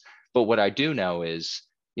themselves. But what I do know is,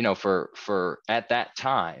 for at that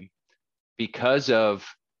time, because of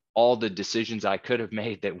all the decisions I could have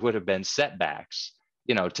made that would have been setbacks,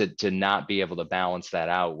 to not be able to balance that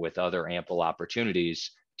out with other ample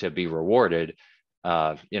opportunities to be rewarded,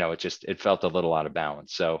 it felt a little out of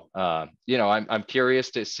balance. So, I'm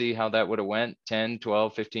curious to see how that would have went 10,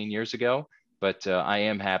 12, 15 years ago, but I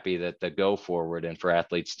am happy that the go forward, and for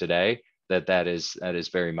athletes today, that is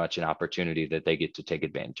very much an opportunity that they get to take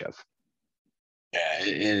advantage of. Yeah,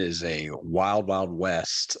 it is a wild, wild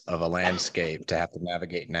west of a landscape to have to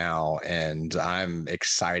navigate now. And I'm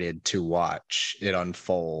excited to watch it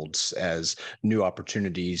unfolds as new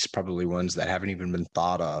opportunities, probably ones that haven't even been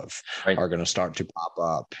thought of, Right. are going to start to pop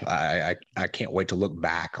up. I can't wait to look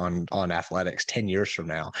back on athletics 10 years from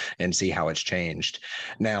now and see how it's changed.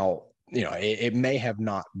 Now, it may have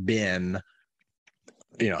not been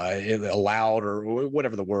allowed, or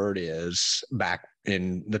whatever the word is, back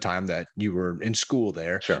in the time that you were in school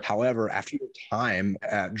there. Sure. However, after your time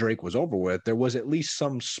at Drake was over with, there was at least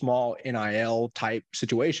some small NIL type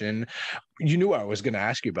situation. You knew I was going to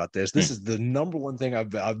ask you about this. This is the number one thing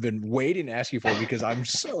I've been waiting to ask you for, because I'm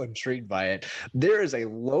so intrigued by it. There is a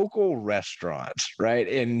local restaurant, right,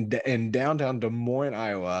 in downtown Des Moines,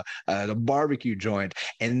 Iowa, the barbecue joint,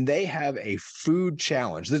 and they have a food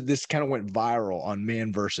challenge. This kind of went viral on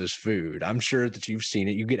Man versus Food. I'm sure that you've seen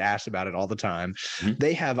it. You get asked about it all the time. Mm-hmm.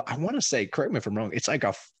 They have, I want to say, correct me if I'm wrong, it's like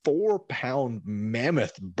a 4-pound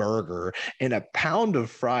mammoth burger and a pound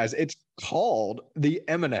of fries. It's called the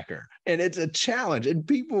Emmenecker, and it's a challenge, and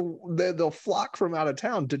people, they'll flock from out of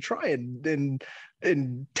town to try and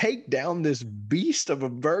take down this beast of a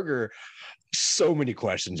burger. So many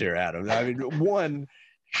questions here, Adam. I mean, one,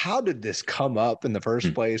 how did this come up in the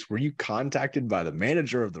first place? Were you contacted by the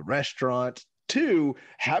manager of the restaurant? 2,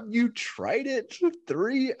 have you tried it?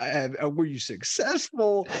 3, were you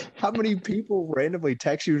successful? How many people randomly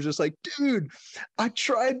text you just like, dude, I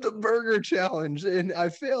tried the burger challenge and I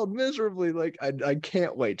failed miserably? Like, I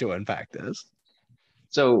can't wait to unpack this.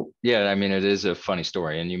 So, yeah, I mean, it is a funny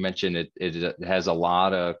story. And you mentioned it has a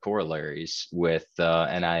lot of corollaries with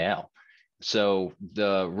NIL. So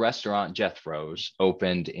the restaurant Jethro's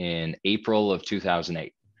opened in April of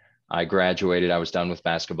 2008. I graduated, I was done with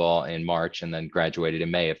basketball in March, and then graduated in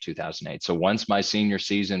May of 2008. So once my senior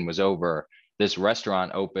season was over, this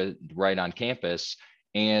restaurant opened right on campus,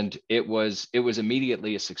 and it was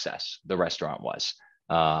immediately a success. The restaurant was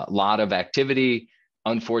a lot of activity.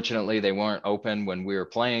 Unfortunately, they weren't open when we were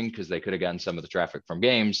playing because they could have gotten some of the traffic from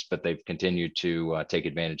games, but they've continued to take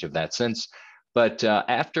advantage of that since. But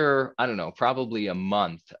after, I don't know, probably a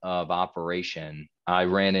month of operation, I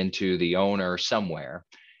ran into the owner somewhere.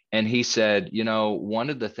 And he said, one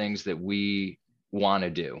of the things that we want to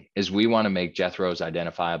do is we want to make Jethro's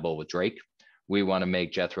identifiable with Drake. We want to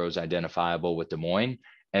make Jethro's identifiable with Des Moines.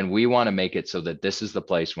 And we want to make it so that this is the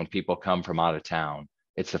place when people come from out of town,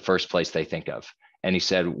 it's the first place they think of. And he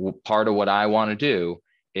said, part of what I want to do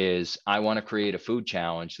is I want to create a food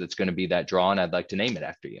challenge that's going to be that draw, and I'd like to name it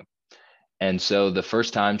after you. And so the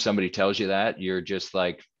first time somebody tells you that, you're just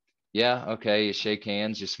like, yeah, okay. You shake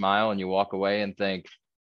hands, you smile, and you walk away and think,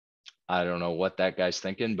 I don't know what that guy's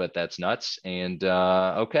thinking, but that's nuts. And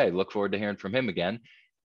okay, look forward to hearing from him again.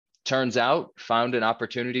 Turns out, found an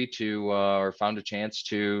opportunity or found a chance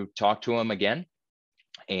to talk to him again.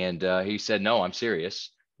 And he said, no, I'm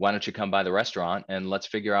serious. Why don't you come by the restaurant and let's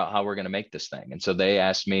figure out how we're going to make this thing? And so they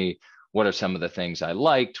asked me, what are some of the things I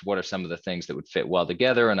liked? What are some of the things that would fit well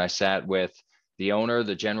together? And I sat with the owner,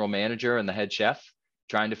 the general manager, and the head chef,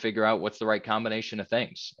 trying to figure out what's the right combination of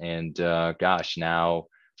things. And gosh, now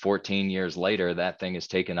 14 years later, that thing has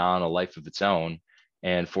taken on a life of its own.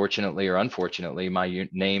 And fortunately or unfortunately, my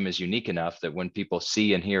name is unique enough that when people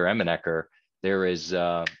see and hear Emmenecker, there is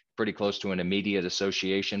pretty close to an immediate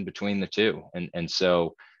association between the two. And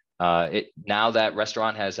so now that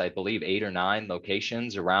restaurant has, I believe, 8 or 9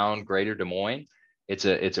 locations around Greater Des Moines. It's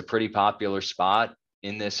a pretty popular spot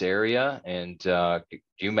in this area. And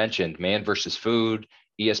you mentioned Man versus Food.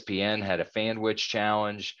 ESPN had a Fanwich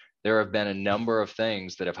challenge. There have been a number of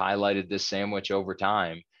things that have highlighted this sandwich over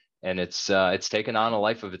time, and it's taken on a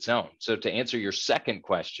life of its own. So to answer your second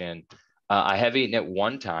question, I have eaten it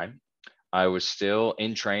one time. I was still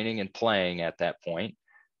in training and playing at that point,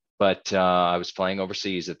 but I was playing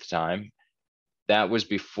overseas at the time. That was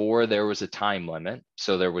before there was a time limit.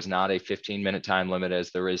 So there was not a 15-minute time limit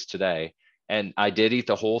as there is today. And I did eat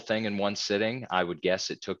the whole thing in one sitting. I would guess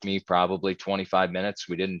it took me probably 25 minutes.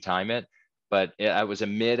 We didn't time it, but it was a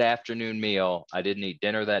mid-afternoon meal. I didn't eat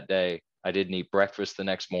dinner that day. I didn't eat breakfast the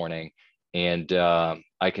next morning. And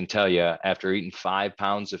I can tell you, after eating 5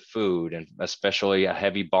 pounds of food, and especially a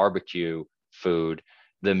heavy barbecue food,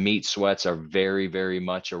 the meat sweats are very, very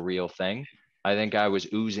much a real thing. I think I was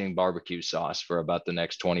oozing barbecue sauce for about the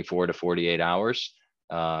next 24 to 48 hours.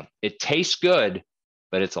 It tastes good,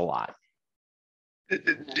 but it's a lot.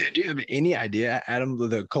 Do you have any idea, Adam,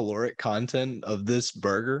 the caloric content of this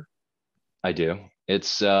burger? I do.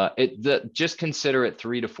 It's just consider it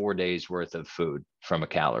 3 to 4 days worth of food from a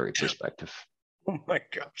calorie perspective. Oh my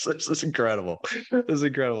gosh, that's incredible. That's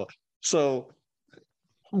incredible. So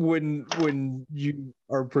when you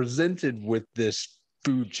are presented with this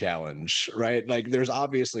food challenge, right? Like there's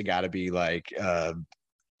obviously got to be like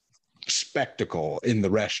spectacle in the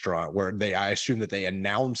restaurant where I assume that they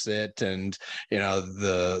announce it, and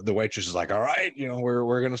the waitress is like, all right,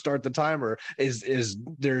 we're gonna start the timer. Is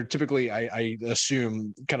there typically, I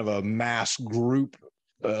assume, kind of a mass group,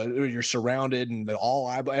 you're surrounded and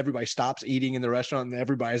everybody stops eating in the restaurant and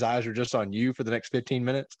everybody's eyes are just on you for the next 15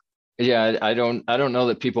 minutes? Yeah, I don't know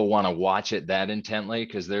that people want to watch it that intently,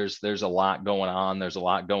 because there's a lot going on. There's a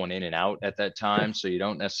lot going in and out at that time. So you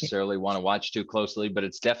don't necessarily want to watch too closely, but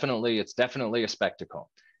it's definitely a spectacle.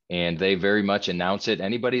 And they very much announce it.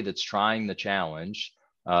 Anybody that's trying the challenge,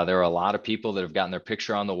 there are a lot of people that have gotten their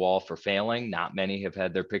picture on the wall for failing. Not many have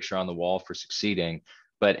had their picture on the wall for succeeding.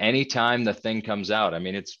 But anytime the thing comes out, I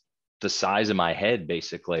mean, it's the size of my head,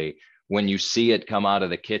 basically, when you see it come out of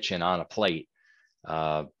the kitchen on a plate.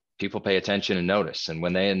 People pay attention and notice. And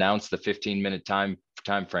when they announce the 15-minute time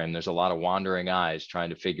frame, there's a lot of wandering eyes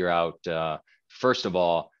trying to figure out, first of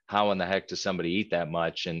all, how in the heck does somebody eat that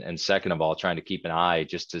much? And second of all, trying to keep an eye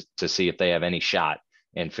just to see if they have any shot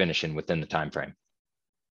in finishing within the time frame.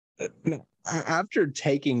 After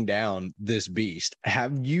taking down this beast,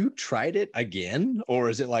 have you tried it again? Or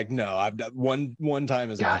is it like, no, I've done one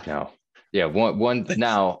time is God, enough? no. Yeah, one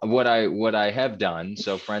now what I have done,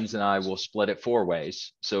 so friends and I will split it 4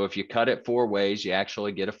 ways. So if you cut it 4 ways, you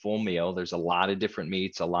actually get a full meal. There's a lot of different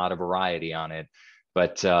meats, a lot of variety on it.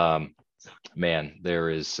 But man, there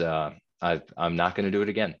is I'm not going to do it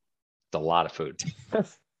again. It's a lot of food.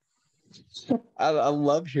 I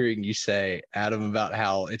love hearing you say, Adam, about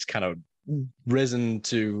how it's kind of risen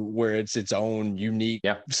to where it's its own unique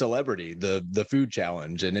Yeah. celebrity, the food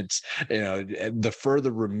challenge. And it's, the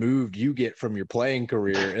further removed you get from your playing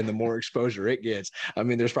career and the more exposure it gets, I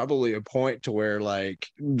mean, there's probably a point to where like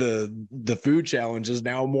the food challenge is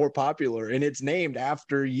now more popular and it's named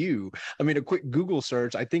after you. I mean, a quick Google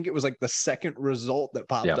search, I think it was like the second result that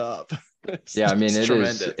popped Yeah. up. Yeah, I mean, It's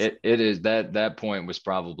tremendous. it is that point was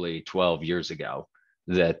probably 12 years ago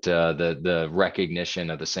that the recognition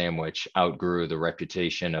of the sandwich outgrew the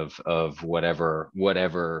reputation of whatever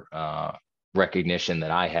recognition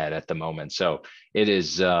that I had at the moment. So it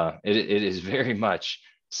is very much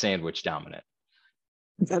sandwich dominant.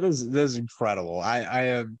 That is incredible.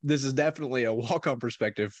 I this is definitely a walk-on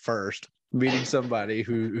perspective first. Meeting somebody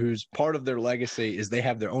whose part of their legacy is they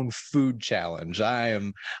have their own food challenge.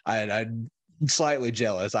 I'm slightly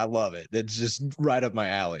jealous. I love it. It's just right up my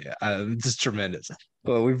alley. It's just tremendous.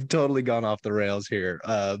 Well, we've totally gone off the rails here.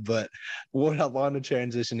 But what I want to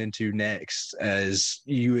transition into next, as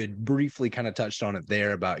you had briefly kind of touched on it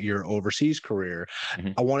there about your overseas career,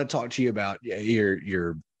 Mhm. I want to talk to you about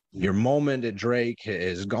your moment at Drake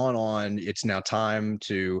has gone on. It's now time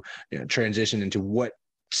to transition into what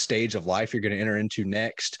stage of life you're going to enter into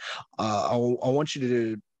next. I want you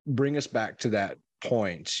to bring us back to that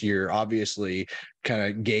point. You're obviously kind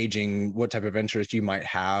of gauging what type of interest you might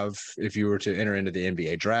have if you were to enter into the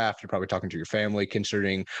NBA draft. You're probably talking to your family,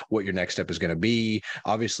 considering what your next step is going to be.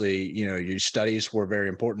 Obviously, your studies were very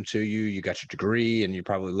important to you. You got your degree, and you're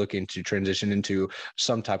probably looking to transition into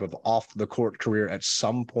some type of off the court career at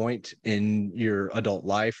some point in your adult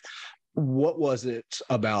life. What was it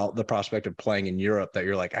about the prospect of playing in Europe that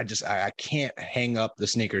you're like, I can't hang up the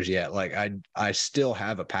sneakers yet? Like I still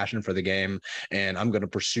have a passion for the game and I'm going to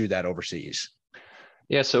pursue that overseas.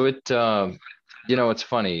 Yeah, so it's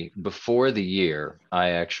funny. Before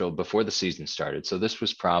before the season started, so this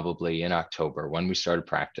was probably in October when we started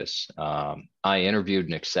practice. I interviewed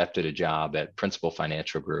and accepted a job at Principal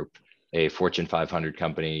Financial Group, a Fortune 500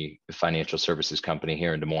 company, financial services company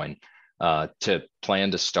here in Des Moines, to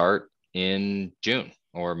plan to start in June,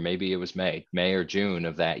 or maybe it was May or June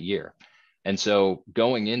of that year. And so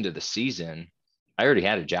going into the season, I already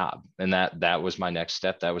had a job, and that was my next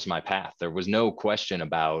step. That was my path. There was no question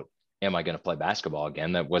about, am I going to play basketball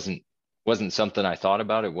again? That wasn't wasn't something I thought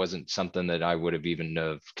about. It wasn't something that I would have even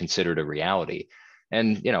have considered a reality.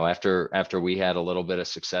 And after we had a little bit of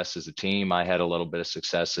success as a team, I had a little bit of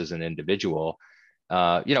success as an individual.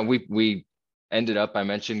 We ended up, I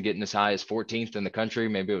mentioned, getting as high as 14th in the country.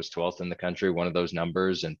 Maybe it was 12th in the country, one of those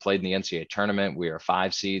numbers, and played in the NCAA tournament. We are a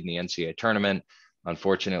 5 seed in the NCAA tournament.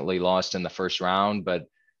 Unfortunately, lost in the first round, but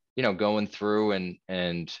going through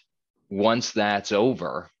and once that's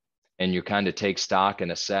over, and you kind of take stock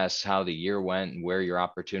and assess how the year went and where your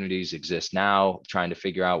opportunities exist now, trying to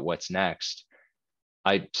figure out what's next.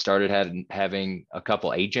 I started having a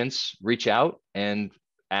couple agents reach out and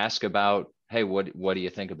ask about, hey, what do you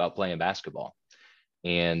think about playing basketball?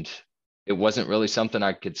 And it wasn't really something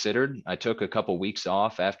I considered. I took a couple weeks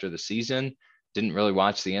off after the season, didn't really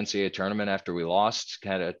watch the NCAA tournament after we lost,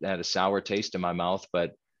 had a sour taste in my mouth,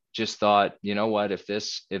 but just thought, you know what, if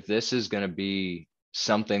this is going to be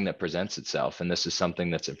something that presents itself, and this is something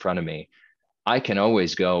that's in front of me, I can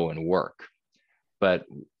always go and work. But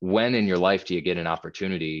when in your life do you get an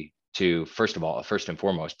opportunity to, first and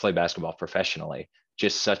foremost, play basketball professionally?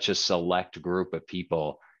 Just such a select group of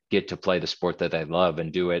people get to play the sport that they love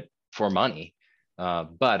and do it for money,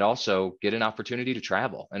 but also get an opportunity to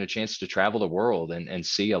travel and a chance to travel the world and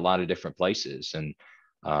see a lot of different places. And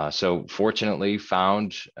so fortunately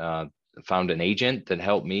found an agent that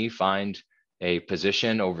helped me find a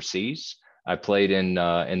position overseas. I played in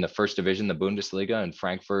the first division, the Bundesliga in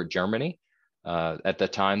Frankfurt, Germany. At the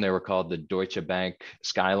time, they were called the Deutsche Bank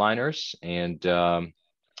Skyliners, and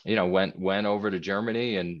went over to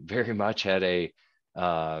Germany and very much had a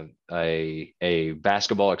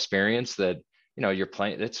basketball experience that you're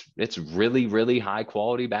playing. It's really, really high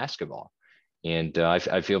quality basketball, and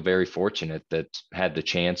I feel very fortunate that had the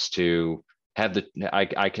chance to have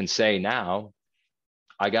I can say now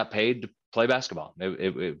I got paid to play basketball.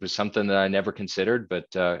 It was something that I never considered, but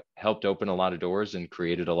helped open a lot of doors and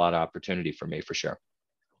created a lot of opportunity for me, for sure.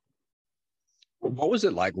 What was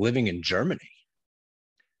it like living in Germany?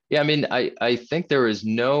 Yeah, I mean, I think there is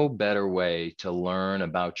no better way to learn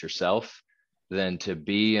about yourself than to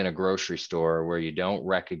be in a grocery store where you don't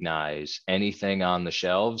recognize anything on the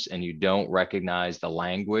shelves and you don't recognize the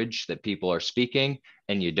language that people are speaking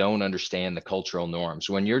and you don't understand the cultural norms.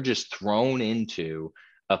 When you're just thrown into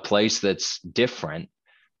a place that's different,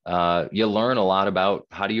 you learn a lot about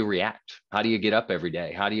how do you react? How do you get up every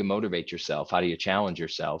day? How do you motivate yourself? How do you challenge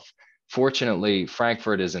yourself? Fortunately,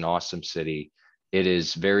 Frankfurt is an awesome city. It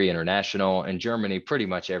is very international. In Germany, pretty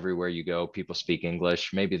much everywhere you go, people speak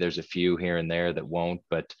English. Maybe there's a few here and there that won't,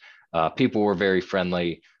 but people were very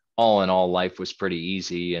friendly. All in all, life was pretty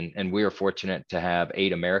easy. And we were fortunate to have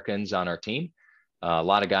 8 Americans on our team. A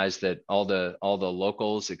lot of guys that all the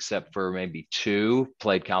locals, except for maybe 2,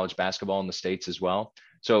 played college basketball in the States as well.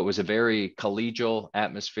 So it was a very collegial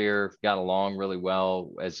atmosphere, got along really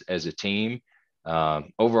well as a team.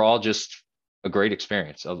 Overall, just a great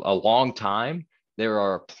experience. A long time. There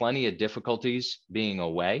are plenty of difficulties being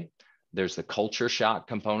away. There's the culture shock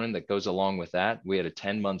component that goes along with that. We had a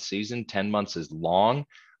 10-month season. 10 months is long.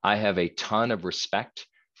 I have a ton of respect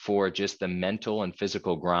for just the mental and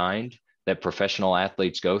physical grind that professional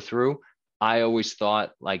athletes go through. I always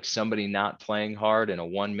thought, like, somebody not playing hard in a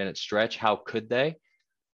 1-minute stretch, how could they?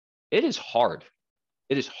 It is hard.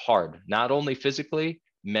 It is hard, not only physically,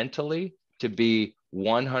 mentally, to be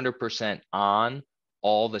 100% on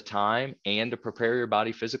all the time and to prepare your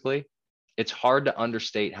body physically. It's hard to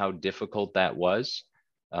understate how difficult that was.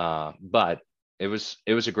 But it was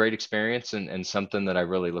a great experience and something that I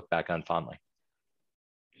really look back on fondly.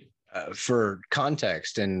 For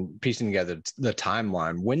context and piecing together the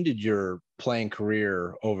timeline, when did your playing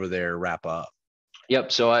career over there wrap up?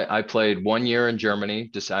 Yep. So I played 1 year in Germany,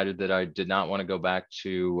 decided that I did not want to go back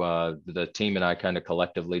to the team, and I kind of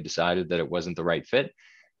collectively decided that it wasn't the right fit.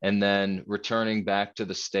 And then returning back to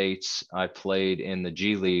the States, I played in the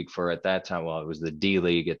G League for, at that time, well, it was the D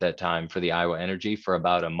League at that time, for the Iowa Energy for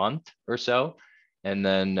about a month or so. And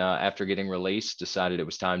then after getting released, decided it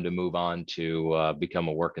was time to move on to become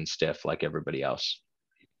a working stiff like everybody else.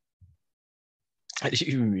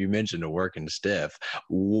 You mentioned a working stiff.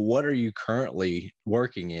 What are you currently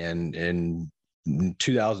working in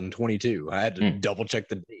 2022? I had to double check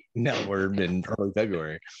the date. Now we're in early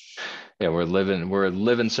February. Yeah, we're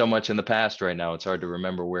living so much in the past right now. It's hard to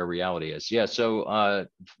remember where reality is. Yeah, so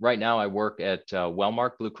right now I work at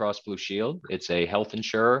Wellmark Blue Cross Blue Shield. It's a health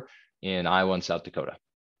insurer in Iowa and South Dakota.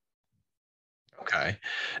 Okay.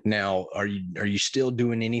 Now, are you still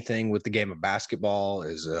doing anything with the game of basketball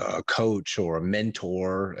as a coach or a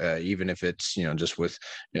mentor, even if it's just with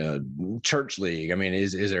church league? I mean,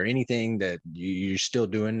 is there anything that you're still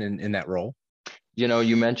doing in that role?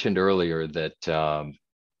 You mentioned earlier that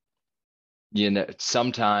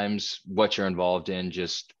sometimes what you're involved in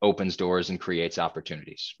just opens doors and creates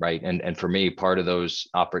opportunities, right? And for me, part of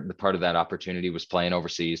that opportunity was playing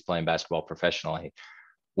overseas, playing basketball professionally.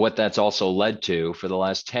 What that's also led to for the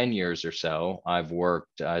last 10 years or so, I've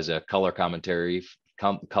worked as a color commentator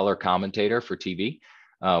for TV,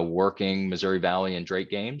 working Missouri Valley and Drake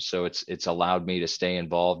games. So it's allowed me to stay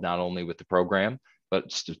involved not only with the program, but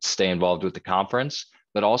stay involved with the conference,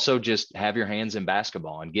 but also just have your hands in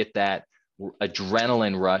basketball and get that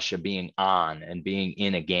adrenaline rush of being on and being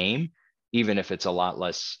in a game, even if it's a lot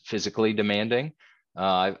less physically demanding.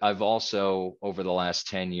 I've also, over the last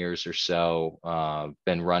 10 years or so,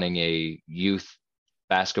 been running a youth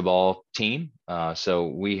basketball team. So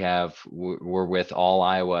we're with All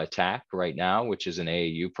Iowa Attack right now, which is an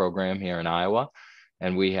AAU program here in Iowa.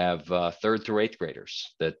 And we have third through eighth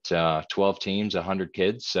graders that 12 teams, 100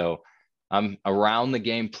 kids. So I'm around the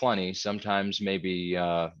game plenty, sometimes maybe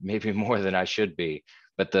more than I should be.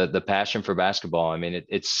 But the passion for basketball, I mean,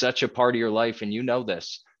 it's such a part of your life. And you know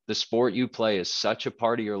this, the sport you play is such a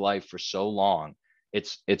part of your life for so long.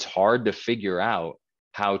 It's hard to figure out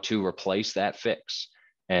how to replace that fix.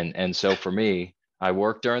 And so for me, I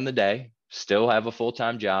work during the day, still have a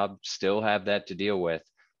full-time job, still have that to deal with.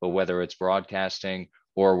 But whether it's broadcasting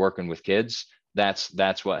or working with kids,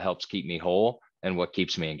 that's what helps keep me whole and what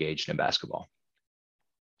keeps me engaged in basketball.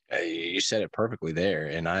 You said it perfectly there,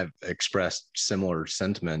 and I've expressed similar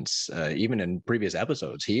sentiments even in previous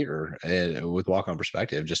episodes here with Walk On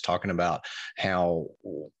Perspective, just talking about how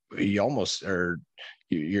you almost are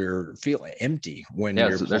you're feeling empty when Yeah,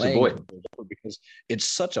 you're so there's a playing void. because it's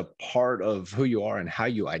such a part of who you are and how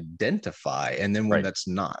you identify. And then when Right. that's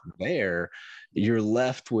not there, you're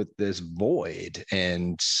left with this void,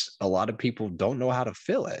 and a lot of people don't know how to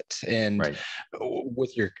fill it. And Right.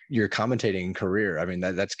 with your commentating career, I mean,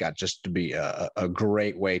 that's got just to be a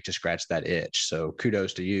great way to scratch that itch. So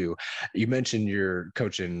kudos to you. You mentioned you're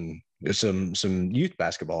coaching some youth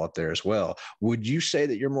basketball up there as well. Would you say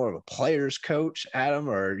that you're more of a player's coach, Adam,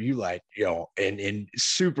 or are you like, and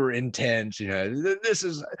super intense, this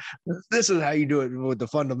is how you do it with the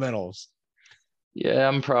fundamentals? Yeah,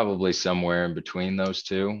 I'm probably somewhere in between those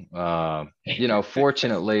two.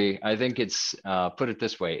 Fortunately, I think put it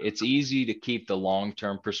this way, it's easy to keep the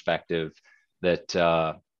long-term perspective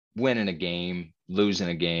that winning a game, losing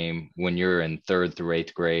a game when you're in third through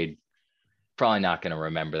eighth grade, probably not going to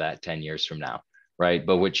remember that 10 years from now, right?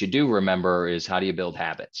 But what you do remember is how do you build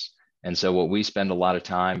habits? And so what we spend a lot of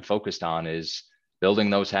time focused on is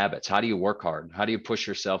building those habits. How do you work hard? How do you push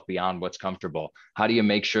yourself beyond what's comfortable? How do you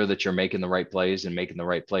make sure that you're making the right plays and making the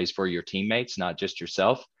right plays for your teammates, not just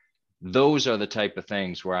yourself? Those are the type of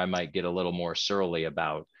things where I might get a little more surly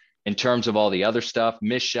about. In terms of all the other stuff,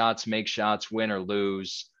 miss shots, make shots, win or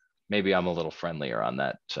lose, maybe I'm a little friendlier on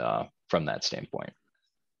that from that standpoint.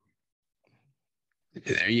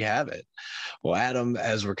 There you have it. Well, Adam,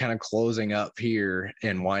 as we're kind of closing up here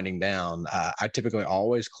and winding down, I typically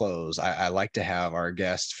always close. I like to have our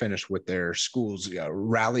guests finish with their school's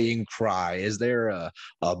rallying cry. Is there a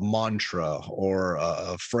mantra or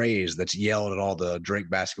a phrase that's yelled at all the Drake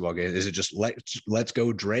basketball games? Is it just let's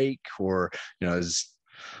go Drake, or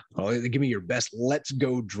give me your best let's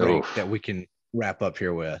go Drake Oof, that we can wrap up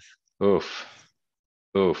here with? oof.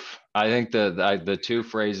 Oof. I think the two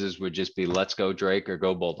phrases would just be let's go Drake or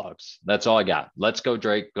go Bulldogs. That's all I got. Let's go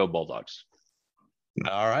Drake, go Bulldogs.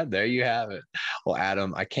 All right, there you have it. Well,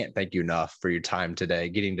 Adam, I can't thank you enough for your time today,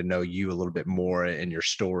 getting to know you a little bit more in your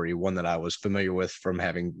story, one that I was familiar with from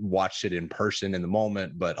having watched it in person in the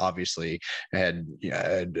moment, but obviously had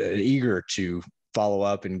eager to follow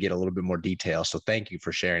up and get a little bit more detail. So thank you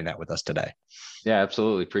for sharing that with us today. Yeah,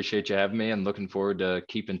 absolutely. Appreciate you having me and looking forward to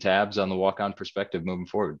keeping tabs on the walk on perspective moving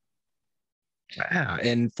forward. Yeah.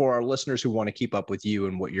 And for our listeners who want to keep up with you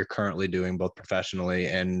and what you're currently doing, both professionally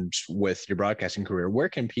and with your broadcasting career, where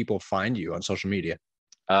can people find you on social media?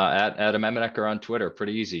 At Emmenecker on Twitter,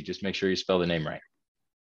 pretty easy. Just make sure you spell the name right.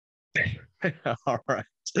 All right.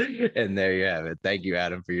 And there you have it. Thank you,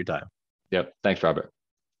 Adam, for your time. Yep. Thanks, Robert.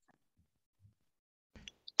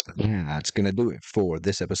 Yeah, that's going to do it for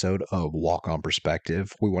this episode of Walk On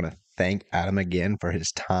Perspective. We want to thank Adam again for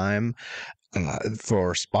his time.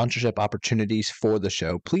 For sponsorship opportunities for the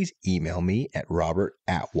show, please email me at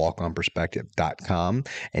robert@walkonperspective.com.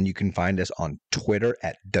 And you can find us on Twitter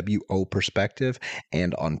at WO Perspective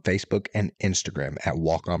and on Facebook and Instagram at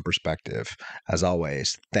Walk On Perspective. As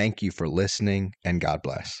always, thank you for listening and God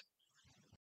bless.